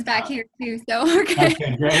have kids back here too, so okay.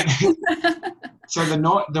 Okay, great. So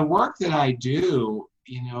the work that I do,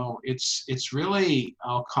 it's really,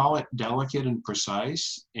 I'll call it delicate and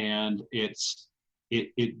precise, and it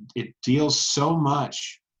deals so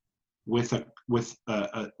much with a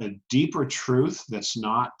deeper truth that's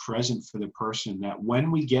not present for the person, that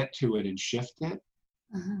when we get to it and shift it,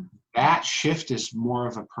 that shift is more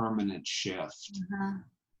of a permanent shift.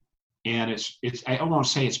 And it's I won't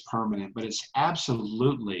say it's permanent, but it's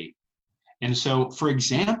absolutely. And so, for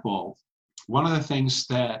example, one of the things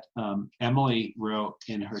that Emily wrote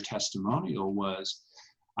in her testimonial was,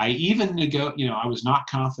 I was not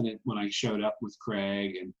confident when I showed up with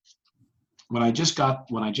Craig, and when I just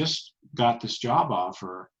got this job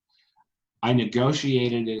offer, I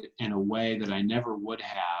negotiated it in a way that I never would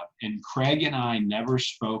have. And Craig and I never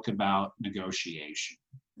spoke about negotiation.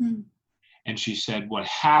 And she said, what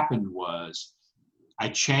happened was I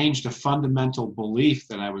changed a fundamental belief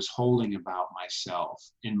that I was holding about myself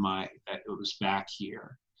that it was back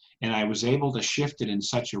here. And I was able to shift it in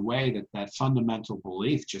such a way that fundamental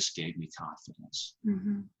belief just gave me confidence.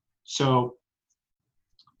 So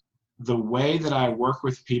the way that I work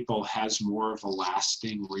with people has more of a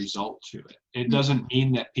lasting result to it. It doesn't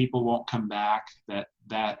mean that people won't come back,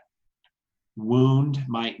 that wound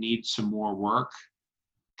might need some more work,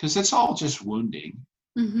 because it's all just wounding.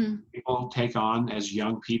 People take on, as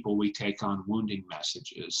young people, we take on wounding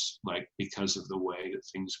messages, like because of the way that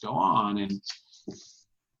things go on. And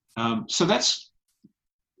so that's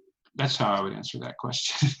how I would answer that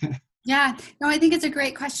question. Yeah, no, I think it's a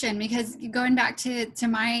great question, because going back to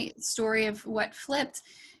my story of what flipped,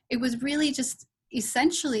 it was really just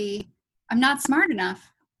essentially, I'm not smart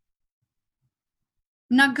enough.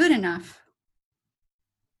 I'm not good enough.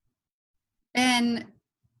 And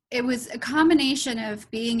it was a combination of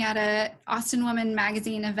being at a Austin Woman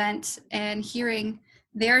magazine event and hearing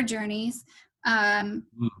their journeys, and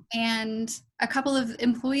a couple of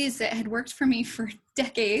employees that had worked for me for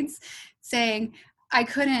decades saying, I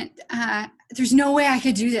couldn't, there's no way I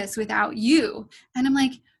could do this without you. And I'm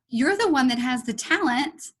like, you're the one that has the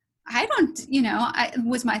talent. I don't,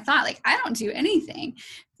 was my thought, like, I don't do anything.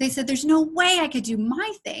 They said, there's no way I could do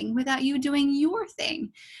my thing without you doing your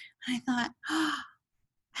thing. And I thought, I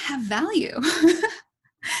have value,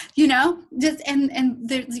 and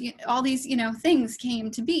there's all these, things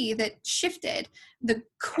came to be that shifted the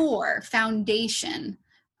core foundation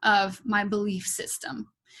of my belief system.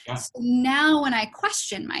 Yeah. So now when I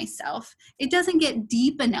question myself, it doesn't get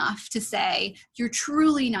deep enough to say you're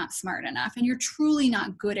truly not smart enough and you're truly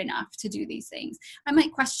not good enough to do these things. I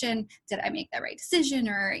might question, did I make that right decision,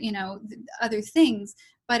 or, other things,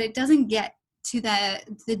 but it doesn't get to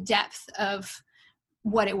the depth of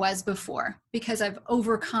what it was before, because I've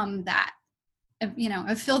overcome that.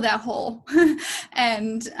 I've filled that hole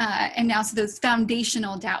and now so those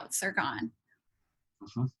foundational doubts are gone.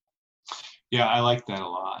 Yeah, I like that a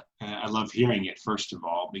lot. I love hearing it, first of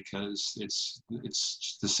all, because it's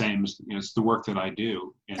the same as, it's the work that I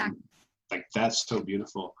do. And exactly. Like, that's so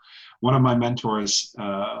beautiful. One of my mentors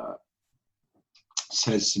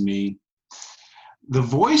says to me, the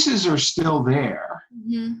voices are still there.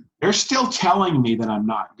 They're still telling me that I'm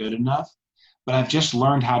not good enough, but I've just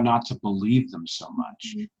learned how not to believe them so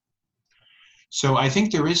much. So I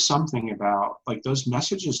think there is something about, like, those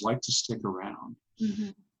messages like to stick around.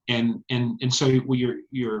 And so what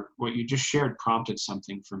you just shared prompted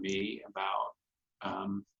something for me about,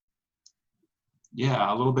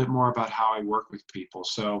 a little bit more about how I work with people.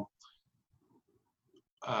 So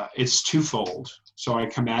it's twofold. So I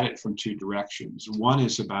come at it from two directions. One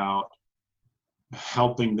is about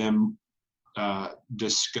helping them,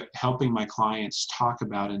 helping my clients talk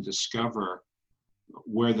about and discover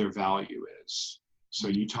where their value is. So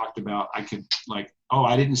you talked about, I could, like,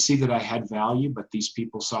 I didn't see that I had value, but these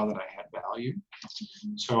people saw that I had value.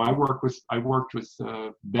 So I worked with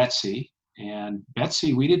Betsy, and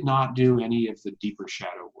Betsy, we did not do any of the deeper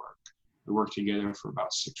shadow work. We worked together for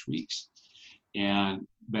about 6 weeks. And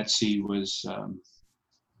Betsy was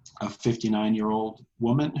a 59-year-old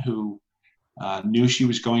woman who knew she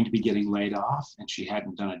was going to be getting laid off, and she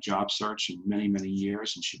hadn't done a job search in many, many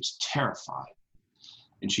years, and she was terrified.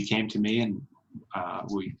 And she came to me, and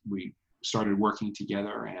we started working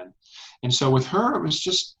together. And so with her, it was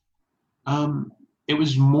just, it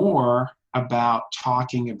was more about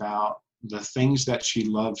talking about the things that she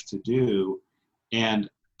loved to do, and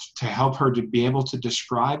to help her to be able to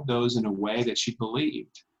describe those in a way that she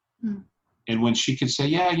believed. And when she could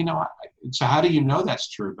say, so how do you know that's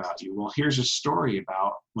true about you? Well, here's a story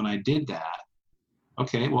about when I did that.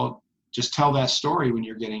 Okay, well, just tell that story when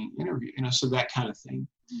you're getting interviewed, so that kind of thing.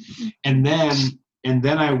 Mm-hmm. And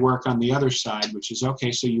then I work on the other side, which is,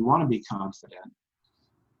 okay, so you want to be confident,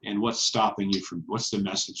 and what's stopping you from, what's the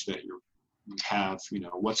message that you have,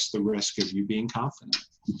 what's the risk of you being confident?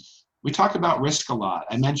 We talk about risk a lot.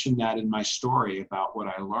 I mentioned that in my story about what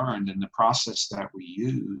I learned, and the process that we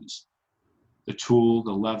use, the tool,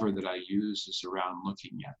 the lever that I use is around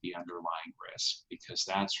looking at the underlying risk, because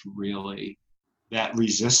that's really that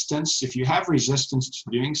resistance. If you have resistance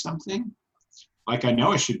to doing something, like I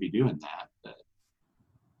know I should be doing that, but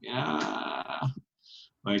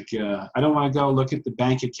I don't want to go look at the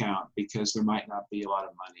bank account because there might not be a lot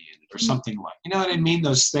of money in it, or something like, you know what I mean?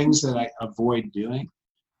 Those things that I avoid doing,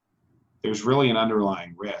 there's really an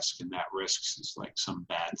underlying risk, and that risk is like some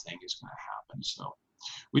bad thing is going to happen. So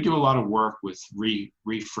we do a lot of work with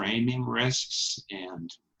reframing risks, and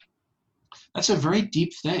that's a very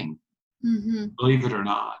deep thing, believe it or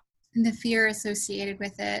not. And the fear associated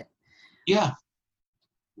with it. Yeah.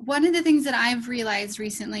 One of the things that I've realized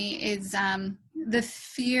recently is the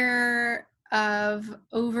fear of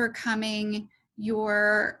overcoming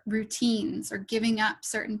your routines or giving up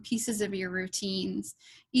certain pieces of your routines,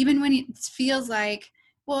 even when it feels like,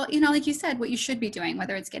 well, like you said, what you should be doing,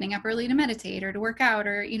 whether it's getting up early to meditate or to work out,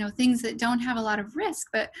 or, things that don't have a lot of risk.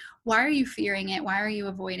 But why are you fearing it? Why are you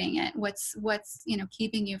avoiding it? What's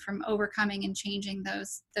keeping you from overcoming and changing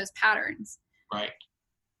those patterns? Right.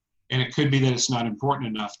 And it could be that it's not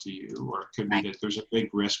important enough to you, or it could be that there's a big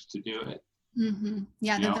risk to do it. Mm-hmm.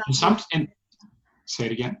 Yeah. And say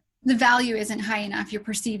it again. The value isn't high enough, your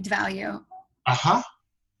perceived value.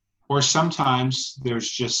 Or sometimes there's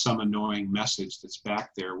just some annoying message that's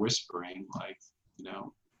back there whispering, like,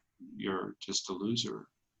 you're just a loser.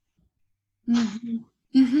 Mm-hmm.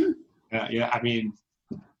 Mm-hmm. Yeah. I mean,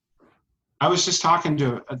 I was just talking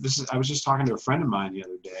to a friend of mine the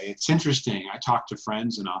other day. It's interesting. I talk to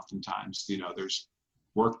friends, and oftentimes, there's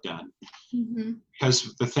work done,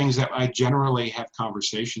 because the things that I generally have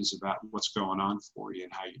conversations about what's going on for you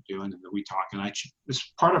and how you're doing, and that we talk. And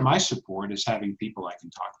this part of my support is having people I can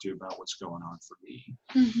talk to about what's going on for me.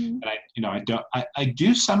 And I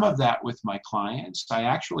do some of that with my clients. I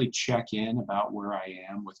actually check in about where I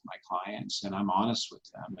am with my clients, and I'm honest with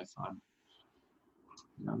them. If I'm,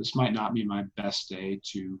 this might not be my best day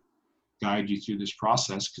to guide you through this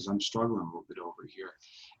process because I'm struggling a little bit over here.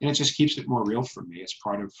 And it just keeps it more real for me. It's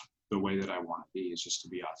part of the way that I want to be, is just to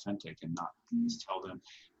be authentic and not just tell them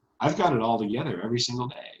I've got it all together every single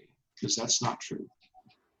day, because that's not true.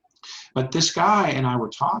 But this guy and I were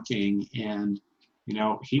talking, and,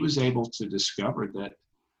 he was able to discover that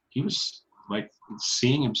he was like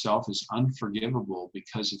seeing himself as unforgivable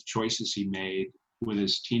because of choices he made with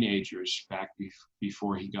his teenagers back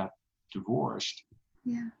before he got divorced.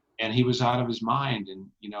 Yeah. And he was out of his mind. And,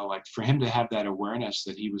 for him to have that awareness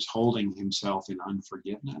that he was holding himself in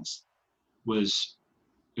unforgiveness and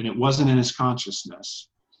it wasn't in his consciousness.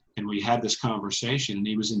 And we had this conversation, and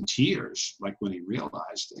he was in tears, like when he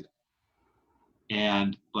realized it.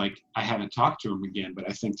 And I haven't talked to him again, but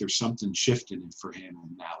I think there's something shifting for him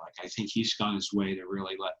now. I think he's gone his way to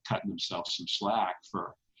really cutting himself some slack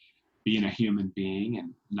for being a human being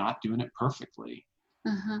and not doing it perfectly.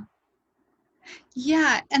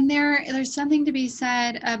 Yeah, and there's something to be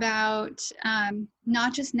said about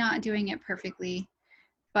not just not doing it perfectly,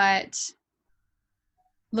 but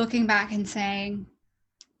looking back and saying,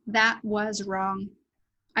 that was wrong.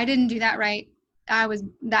 I didn't do that right. I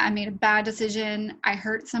made a bad decision. I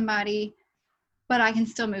hurt somebody, but I can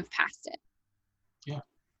still move past it. Yeah.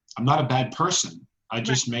 I'm not a bad person. I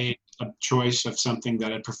just made a choice of something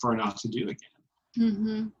that I'd prefer not to do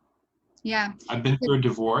again. Yeah. I've been through a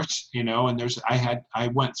divorce, and I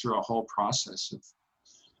went through a whole process of,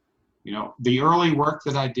 the early work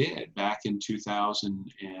that I did back in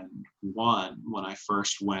 2001, when I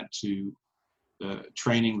first went to the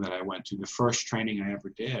training that I went to. The first training I ever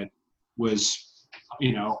did was,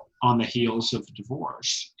 on the heels of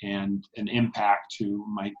divorce and an impact to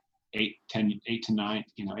my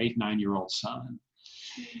 8-9-year-old son.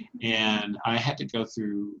 And I had to go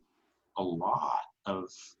through a lot of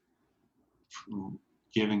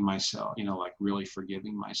giving myself, really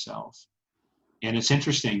forgiving myself. And it's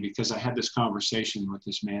interesting because I had this conversation with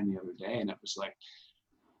this man the other day, and it was like,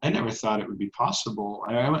 I never thought it would be possible.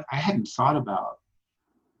 I hadn't thought about,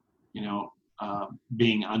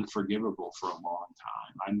 being unforgivable for a long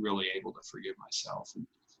time. I'm really able to forgive myself. And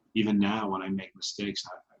even now when I make mistakes,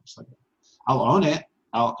 I was like, I'll own it.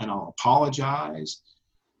 I'll apologize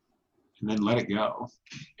and then let it go.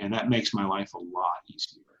 And that makes my life a lot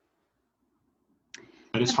easier.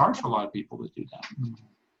 But it's hard for a lot of people to do that.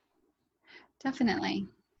 Definitely.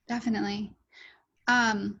 Definitely.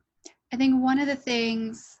 I think one of the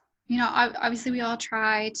things, obviously we all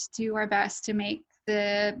try to do our best to make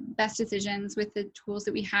the best decisions with the tools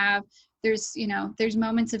that we have. There's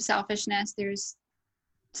moments of selfishness. There's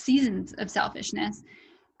seasons of selfishness.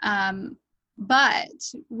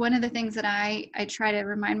 But one of the things that I try to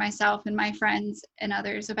remind myself and my friends and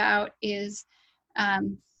others about is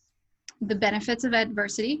the benefits of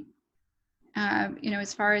adversity.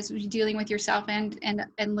 As far as dealing with yourself and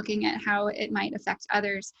looking at how it might affect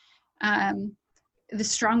others. The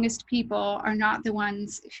strongest people are not the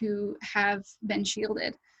ones who have been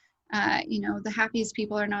shielded. The happiest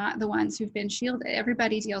people are not the ones who've been shielded.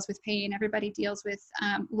 Everybody deals with pain. Everybody deals with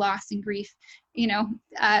loss and grief.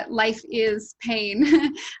 Life is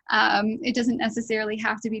pain. It doesn't necessarily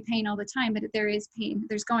have to be pain all the time, but there is pain.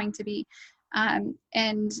 There's going to be.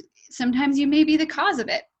 And sometimes you may be the cause of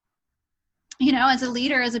it. As a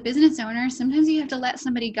leader, as a business owner, sometimes you have to let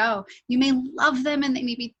somebody go. You may love them and they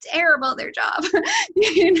may be terrible at their job,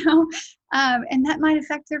 and that might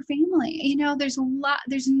affect their family.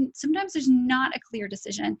 Sometimes there's not a clear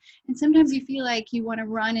decision. And sometimes you feel like you want to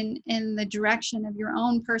run in the direction of your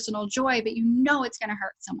own personal joy, but it's going to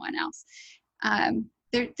hurt someone else.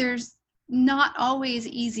 There's not always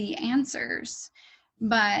easy answers,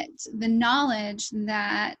 but the knowledge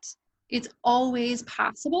that it's always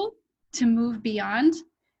possible to move beyond.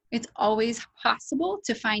 It's always possible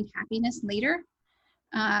to find happiness later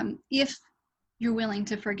if you're willing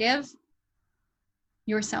to forgive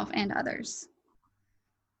yourself and others.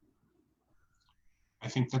 I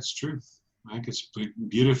think that's true. I think it's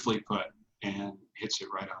beautifully put and hits it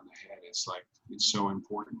right on the head. It's so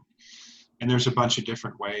important. And there's a bunch of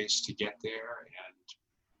different ways to get there.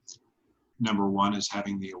 And number one is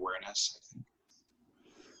having the awareness, I think.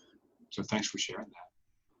 So thanks for sharing that.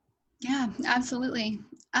 Yeah, absolutely.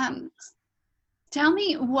 Tell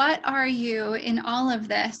me, what are you in all of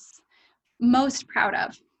this most proud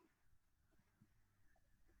of?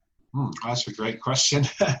 That's a great question.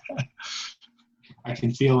 I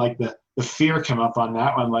can feel like the fear come up on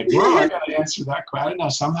that one. Like, whoa, I got to answer that question. I don't know.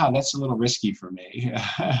 Somehow that's a little risky for me.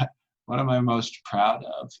 What am I most proud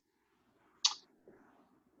of?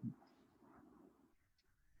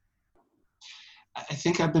 I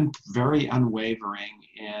think I've been very unwavering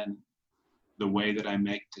in the way that I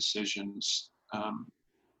make decisions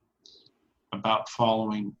about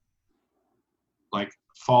following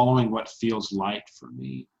what feels light for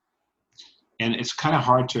me. And it's kind of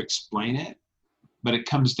hard to explain it, but it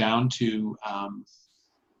comes down to,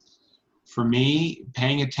 for me,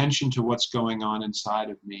 paying attention to what's going on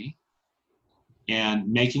inside of me and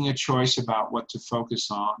making a choice about what to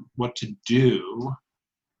focus on, what to do,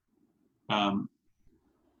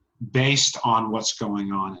 based on what's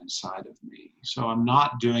going on inside of me. So I'm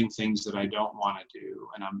not doing things that I don't want to do.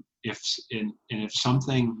 And if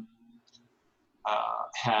something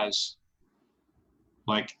has,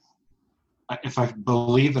 if I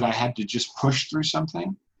believe that I had to just push through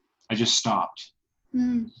something, I just stopped.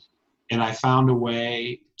 And I found a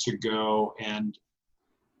way to go and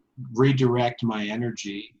redirect my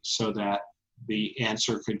energy so that the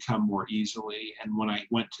answer could come more easily. And when I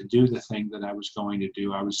went to do the thing that I was going to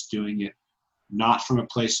do, I was doing it not from a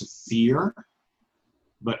place of fear,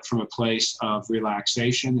 but from a place of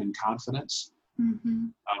relaxation and confidence. Mm-hmm.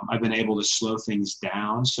 I've been able to slow things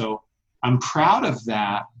down. So I'm proud of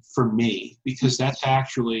that for me, because that's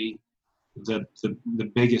actually the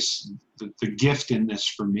biggest, the gift in this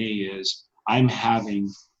for me is I'm having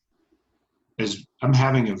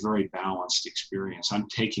a very balanced experience. I'm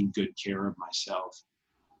taking good care of myself.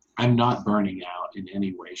 I'm not burning out in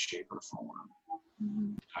any way, shape, or form.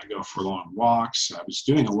 Mm-hmm. I go for long walks. I was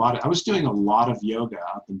doing a lot of yoga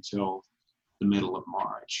up until the middle of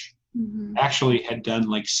March. Mm-hmm. Actually had done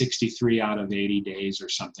 63 out of 80 days or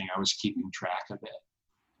something. I was keeping track of it.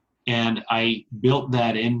 And I built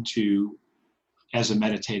that as a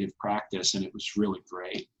meditative practice, and it was really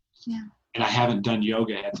great. Yeah. And I haven't done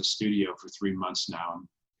yoga at the studio for 3 months now.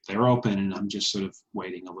 They're open, and I'm just sort of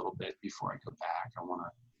waiting a little bit before I go back. I want to,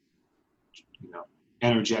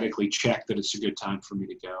 energetically check that it's a good time for me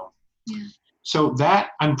to go. Yeah. So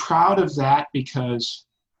that I'm proud of that, because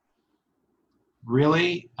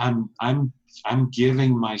really I'm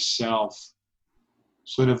giving myself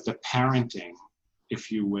sort of the parenting, if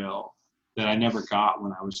you will, that I never got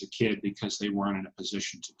when I was a kid, because they weren't in a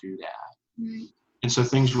position to do that. Right. And so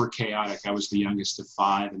things were chaotic. I was the youngest of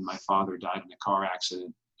 5, and my father died in a car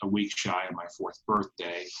accident a week shy of my 4th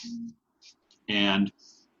birthday. And,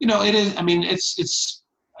 it is,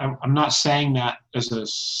 I'm not saying that as a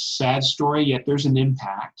sad story, yet there's an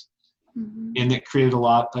impact. And that created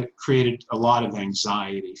a lot of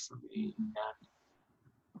anxiety for me. And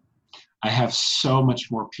I have so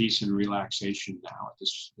much more peace and relaxation now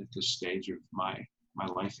at this stage of my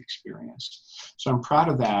life experience. So I'm proud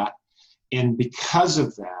of that. And because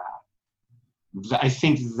of that, I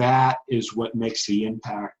think that is what makes the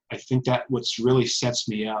impact. I think that what's really sets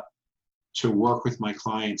me up to work with my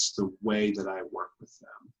clients the way that I work with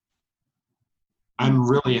them. I'm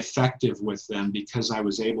really effective with them because I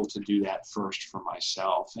was able to do that first for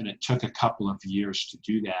myself. And it took a couple of years to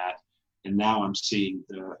do that. And now I'm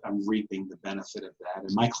reaping the benefit of that.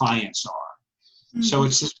 And my clients are. So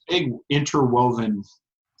it's this big interwoven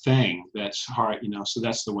thing that's hard, so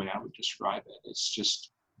that's the way I would describe it. It's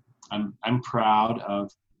just, I'm proud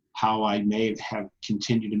of how I may have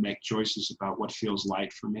continued to make choices about what feels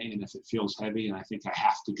light for me. And if it feels heavy and I think I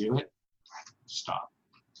have to do it, stop.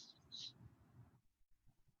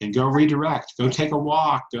 And go redirect, go take a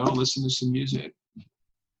walk, go listen to some music.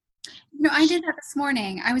 I did that this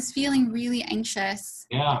morning. I was feeling really anxious.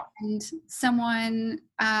 Yeah. And someone,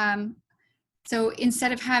 so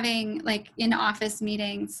instead of having like in-office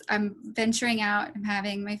meetings, I'm venturing out. I'm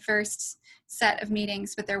having my first set of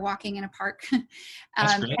meetings, but they're walking in a park.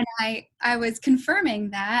 That's great. And I was confirming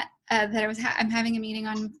that I'm having a meeting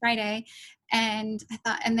on Friday, and I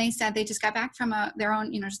thought, and they said they just got back from their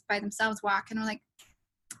own, just by themselves walk, and I'm like,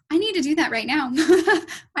 I need to do that right now.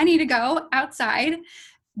 I need to go outside,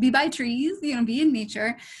 be by trees, be in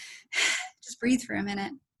nature, just breathe for a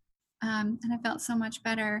minute. And I felt so much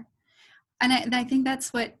better. And I think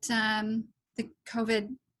that's what the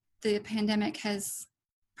pandemic has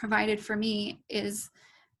provided for me, is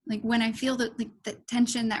like when I feel the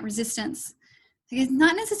tension, that resistance, it's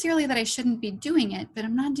not necessarily that I shouldn't be doing it, but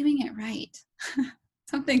I'm not doing it right.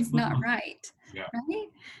 Something's not right. Yeah. Right?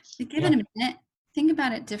 So give it a minute. Think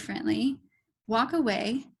about it differently, walk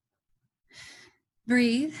away,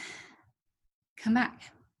 breathe, come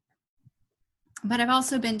back. But I've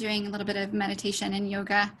also been doing a little bit of meditation and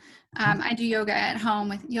yoga. I do yoga at home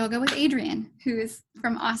with Yoga with Adrienne, who is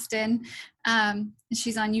from Austin.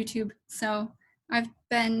 She's on YouTube. So I've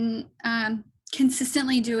been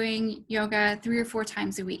consistently doing yoga 3 or 4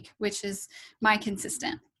 times a week, which is my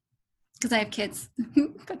consistent, because I have kids.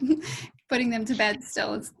 Putting them to bed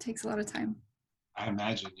still takes a lot of time. I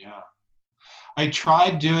imagine, yeah. I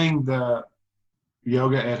tried doing the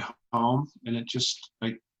yoga at home, and it just,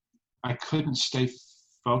 I couldn't stay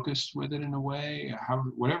focused with it in a way.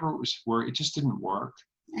 Whatever it was, it just didn't work.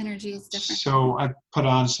 Energy is different. So I put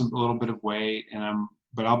on a little bit of weight,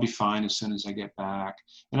 but I'll be fine as soon as I get back.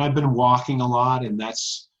 And I've been walking a lot, and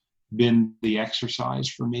that's been the exercise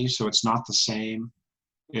for me. So it's not the same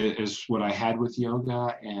as what I had with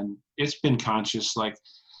yoga, and it's been conscious. I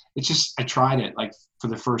tried it for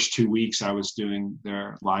the first 2 weeks. I was doing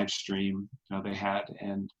their live stream they had,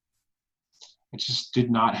 and I just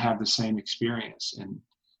did not have the same experience. And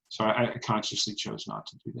so I consciously chose not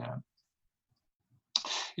to do that.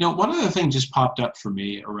 One other thing just popped up for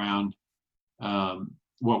me around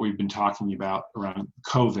what we've been talking about around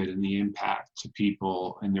COVID and the impact to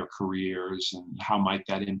people and their careers, and how might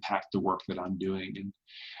that impact the work that I'm doing. And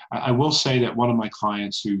I will say that one of my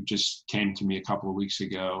clients who just came to me a couple of weeks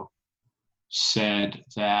ago said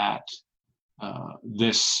that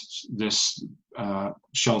this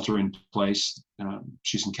shelter in place,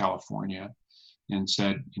 she's in California, and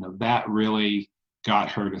said, that really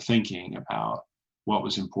got her to thinking about what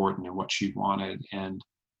was important and what she wanted. And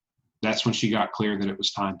that's when she got clear that it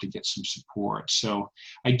was time to get some support. So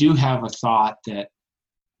I do have a thought that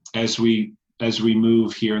as we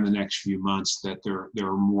move here in the next few months, that there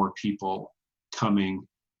are more people coming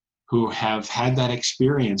who have had that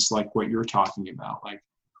experience like what you're talking about. Like,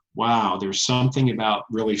 wow, there's something about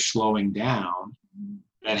really slowing down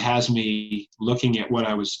that has me looking at what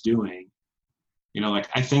I was doing.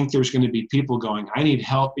 I think there's going to be people going, I need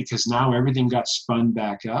help because now everything got spun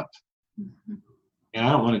back up. Mm-hmm. And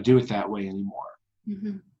I don't want to do it that way anymore.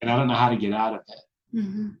 Mm-hmm. And I don't know how to get out of it.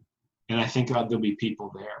 Mm-hmm. And I think there'll be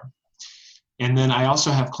people there. And then I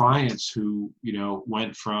also have clients who,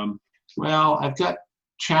 went from, well, I've got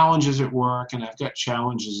challenges at work and I've got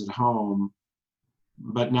challenges at home,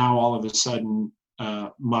 but now all of a sudden,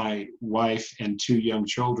 my wife and 2 young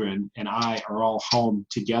children and I are all home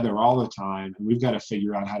together all the time, and we've got to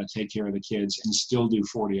figure out how to take care of the kids and still do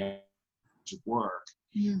 40 hours of work.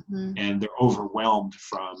 Mm-hmm. And they're overwhelmed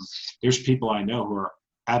there's people I know who are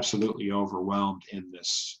absolutely overwhelmed in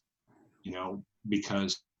this,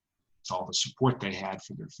 because it's all the support they had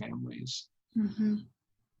for their families. Mm-hmm.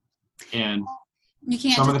 And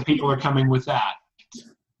some of the people are coming with that.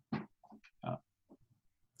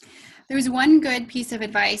 There's one good piece of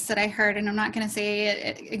advice that I heard, and I'm not going to say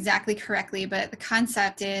it exactly correctly, but the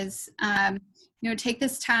concept is, take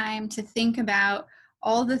this time to think about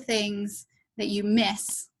all the things that you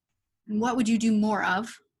miss and what would you do more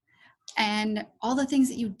of, and all the things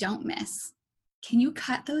that you don't miss. Can you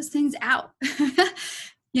cut those things out?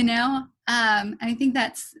 And I think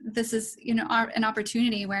this is, an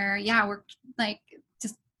opportunity where, we're like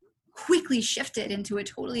just quickly shifted into a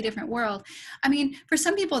totally different world. I mean, for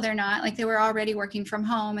some people, they're not, like, they were already working from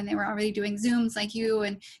home and they were already doing Zooms like you,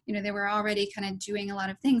 and, they were already kind of doing a lot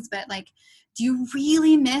of things, but like, do you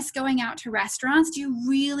really miss going out to restaurants? Do you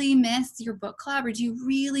really miss your book club? Or do you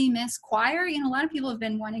really miss choir? A lot of people have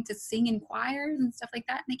been wanting to sing in choirs and stuff like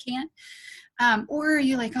that, and they can't. Or are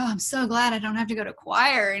you like, oh, I'm so glad I don't have to go to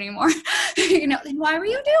choir anymore. Then why were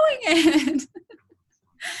you doing it?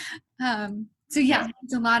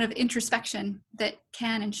 It's a lot of introspection that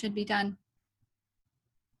can and should be done.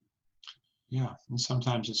 Yeah, and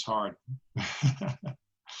sometimes it's hard.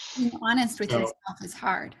 Being honest with yourself is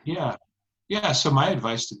hard. Yeah. Yeah, so my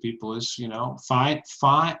advice to people is,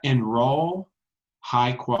 enroll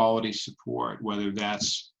high quality support, whether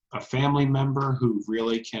that's a family member who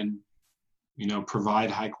really can,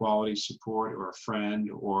 provide high quality support, or a friend,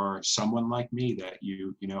 or someone like me that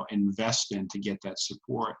you invest in to get that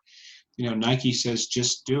support. Nike says,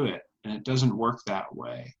 just do it. And it doesn't work that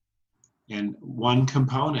way. And one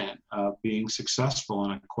component of being successful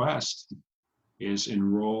on a quest is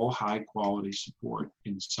enroll high quality support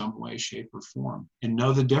in some way, shape, or form, and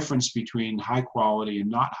know the difference between high quality and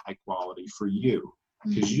not high quality for you,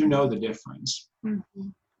 because you know the difference. Mm-hmm.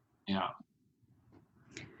 Yeah.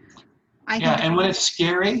 And when it's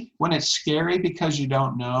scary because you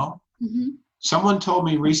don't know, someone told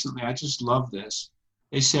me recently, I just love this.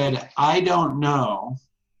 They said, I don't know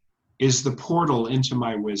is the portal into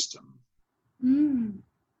my wisdom. Mm.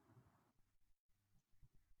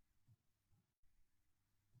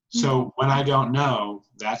 So when I don't know,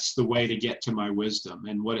 that's the way to get to my wisdom.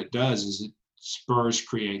 And what it does is it spurs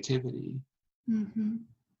creativity. Mm-hmm.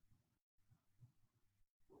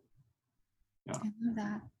 Yeah. I love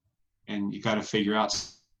that. And you got to figure out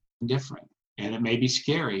something different. And it may be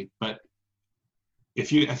scary, but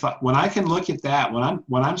when I can look at that,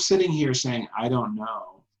 when I'm sitting here saying, I don't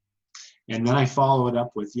know, and then I follow it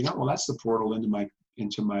up with, that's the portal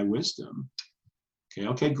into my wisdom.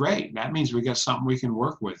 Okay, great. That means we got something we can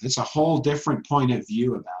work with. It's a whole different point of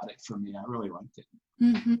view about it for me. I really liked it.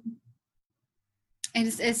 Mm-hmm.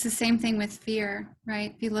 It's the same thing with fear,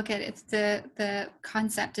 right? If you look at it, it's the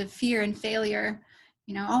concept of fear and failure,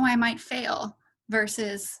 I might fail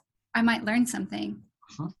versus I might learn something.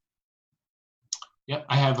 Mm-hmm. Yep,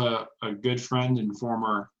 I have a good friend and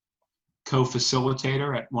former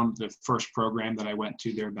co-facilitator at one of the first program that I went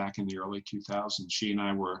to there back in the early 2000s. She and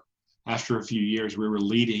I were, after a few years, we were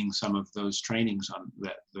leading some of those trainings on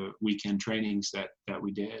the weekend trainings that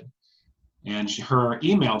we did. And her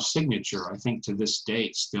email signature, I think to this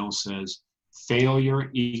date, still says, failure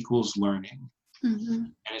equals learning. Mm-hmm.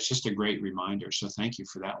 And it's just a great reminder. So thank you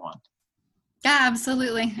for that one. Yeah,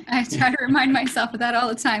 absolutely. I try to remind myself of that all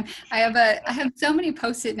the time. I have so many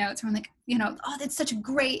Post-it notes where I'm like, oh, that's such a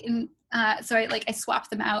great, and so I swap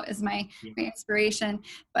them out as my inspiration.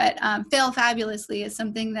 But fail fabulously is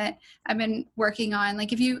something that I've been working on.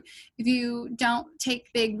 Like if you don't take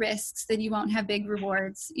big risks, then you won't have big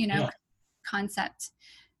rewards, concept.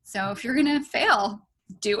 So if you're gonna fail,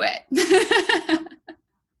 do it.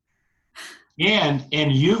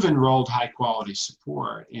 And you've enrolled high quality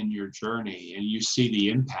support in your journey, and you see the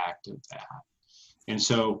impact of that. And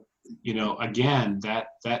so, again,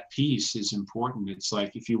 that piece is important. It's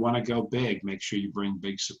like, if you want to go big, make sure you bring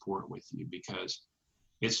big support with you, because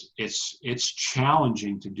it's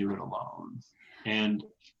challenging to do it alone. And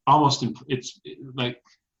it's like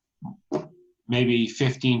maybe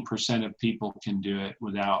 15% of people can do it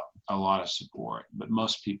without a lot of support, but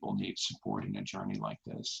most people need support in a journey like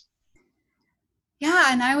this.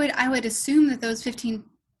 Yeah, and I would assume that those 15%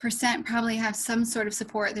 probably have some sort of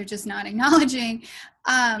support they're just not acknowledging.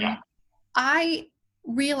 I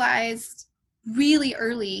realized really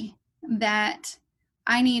early that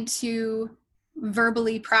I need to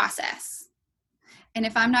verbally process. And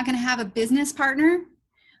if I'm not going to have a business partner,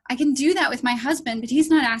 I can do that with my husband, but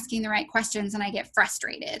he's not asking the right questions and I get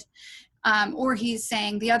frustrated. Or he's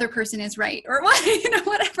saying the other person is right, or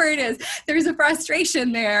whatever it is. There's a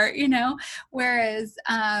frustration there, whereas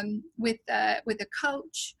with a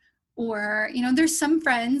coach, or, there's some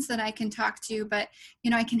friends that I can talk to, but,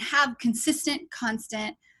 I can have consistent,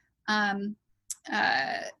 constant,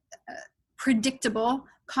 predictable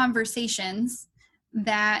conversations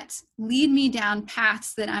that lead me down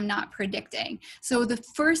paths that I'm not predicting. So the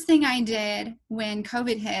first thing I did when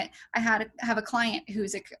COVID hit, I have a client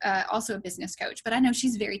who's also a business coach, but I know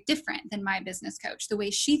she's very different than my business coach. The way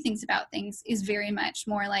she thinks about things is very much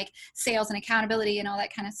more like sales and accountability and all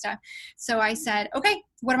that kind of stuff. So I said, okay,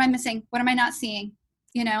 what am I missing? What am I not seeing?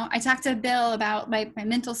 I talked to Bill about my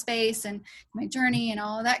mental space and my journey and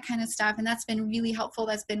all of that kind of stuff. And that's been really helpful.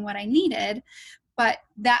 That's been what I needed, but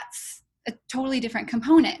that's a totally different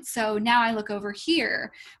component. So now I look over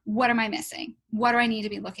here, what am I missing? What do I need to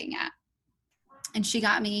be looking at? And she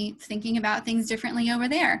got me thinking about things differently over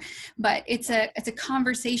there. But it's a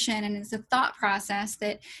conversation and it's a thought process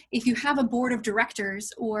that if you have a board of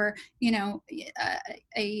directors or,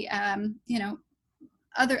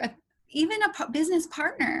 even a business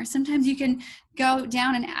partner, sometimes you can go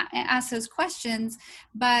down and ask those questions,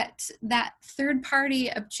 but that third party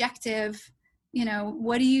objective,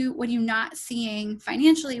 what are you not seeing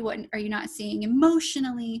financially? What are you not seeing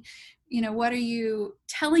emotionally? What are you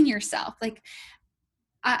telling yourself? Like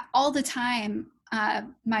all the time,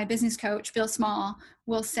 my business coach, Bill Small,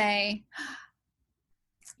 will say,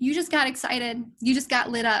 you just got excited. You just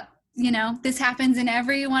got lit up. This happens in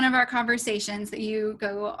every one of our conversations that you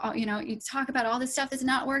go, you talk about all this stuff that's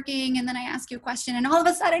not working. And then I ask you a question and all of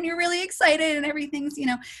a sudden you're really excited and everything's,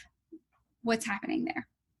 what's happening there?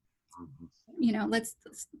 Let's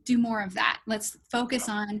do more of that. Let's focus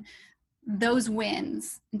on those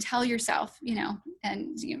wins and tell yourself,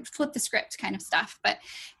 and flip the script kind of stuff. But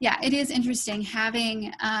yeah, it is interesting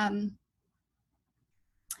having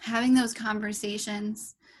those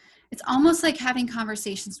conversations. It's almost like having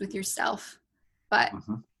conversations with yourself, but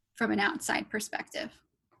from an outside perspective.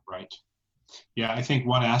 Right. Yeah, I think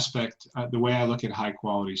one aspect, the way I look at high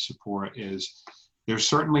quality support is there's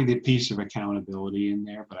certainly the piece of accountability in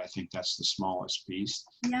there, but I think that's the smallest piece.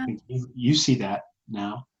 Yeah. You see that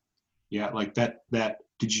now. Yeah, like that,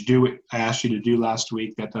 did you do what I asked you to do last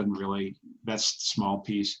week? That's the small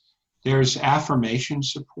piece. There's affirmation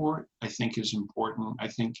support, I think is important. I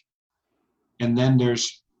think, and then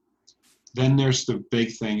there's the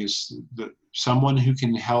big thing is someone who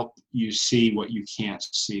can help you see what you can't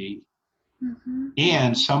see,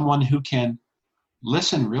 and someone who can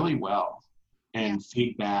listen really well and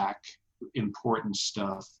feedback important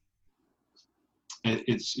stuff.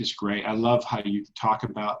 It's great. I love how you talk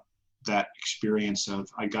about that experience of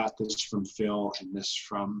I got this from Phil and this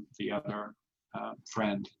from the other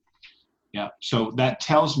friend. Yeah. So that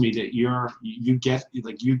tells me that you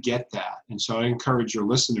get that. And so I encourage your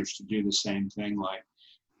listeners to do the same thing. Like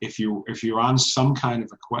if you're on some kind of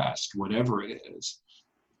a quest, whatever it is,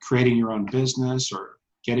 creating your own business or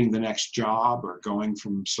getting the next job or going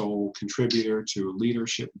from sole contributor to a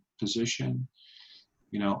leadership position,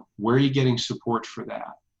 where are you getting support for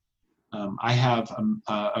that? I have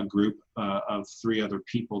a group of 3 other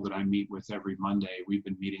people that I meet with every Monday. We've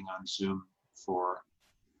been meeting on Zoom for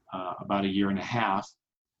about a year and a half.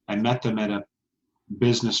 I met them at a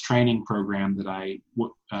business training program that I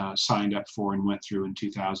signed up for and went through in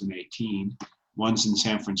 2018. One's in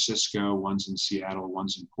San Francisco, one's in Seattle,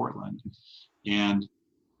 one's in Portland. And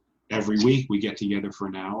every week we get together for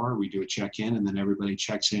an hour, we do a check-in, and then everybody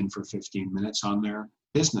checks in for 15 minutes on their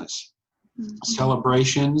business.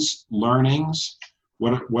 Celebrations, learnings,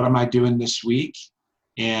 what am I doing this week?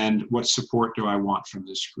 And what support do I want from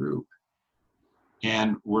this group?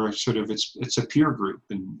 And we're it's a peer group,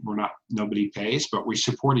 and nobody pays, but we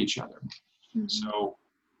support each other. So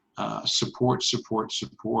support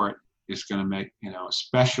is going to make,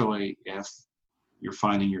 especially if you're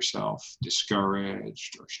finding yourself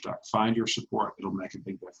discouraged or stuck, find your support. It'll make a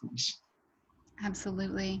big difference.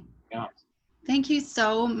 Absolutely. Yeah. Thank you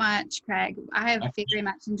so much, Craig. I have very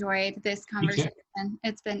much enjoyed this conversation.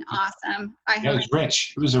 It's been awesome. It was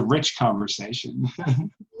rich. It was a rich conversation.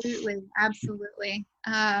 Absolutely.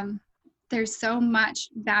 There's so much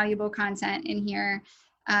valuable content in here.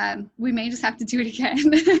 We may just have to do it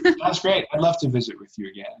again. That's great. I'd love to visit with you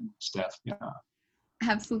again, Steph. Yeah.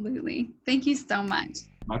 Absolutely. Thank you so much.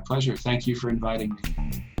 My pleasure. Thank you for inviting me.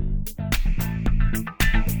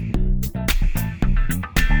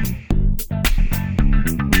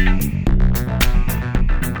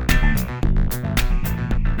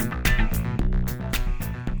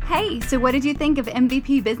 Hey, so what did you think of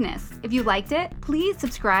MVP Business? If you liked it, please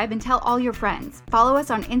subscribe and tell all your friends. Follow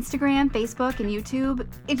us on Instagram, Facebook, and YouTube.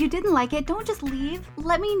 If you didn't like it, don't just leave.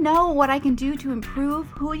 Let me know what I can do to improve,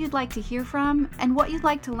 who you'd like to hear from, and what you'd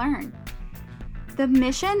like to learn. The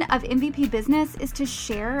mission of MVP Business is to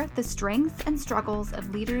share the strengths and struggles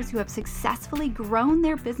of leaders who have successfully grown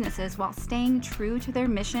their businesses while staying true to their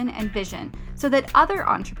mission and vision so that other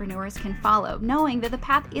entrepreneurs can follow, knowing that the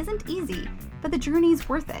path isn't easy, but the journey's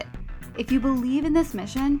worth it. If you believe in this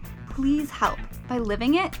mission, please help by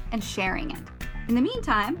living it and sharing it. In the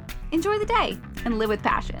meantime, enjoy the day and live with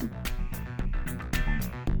passion.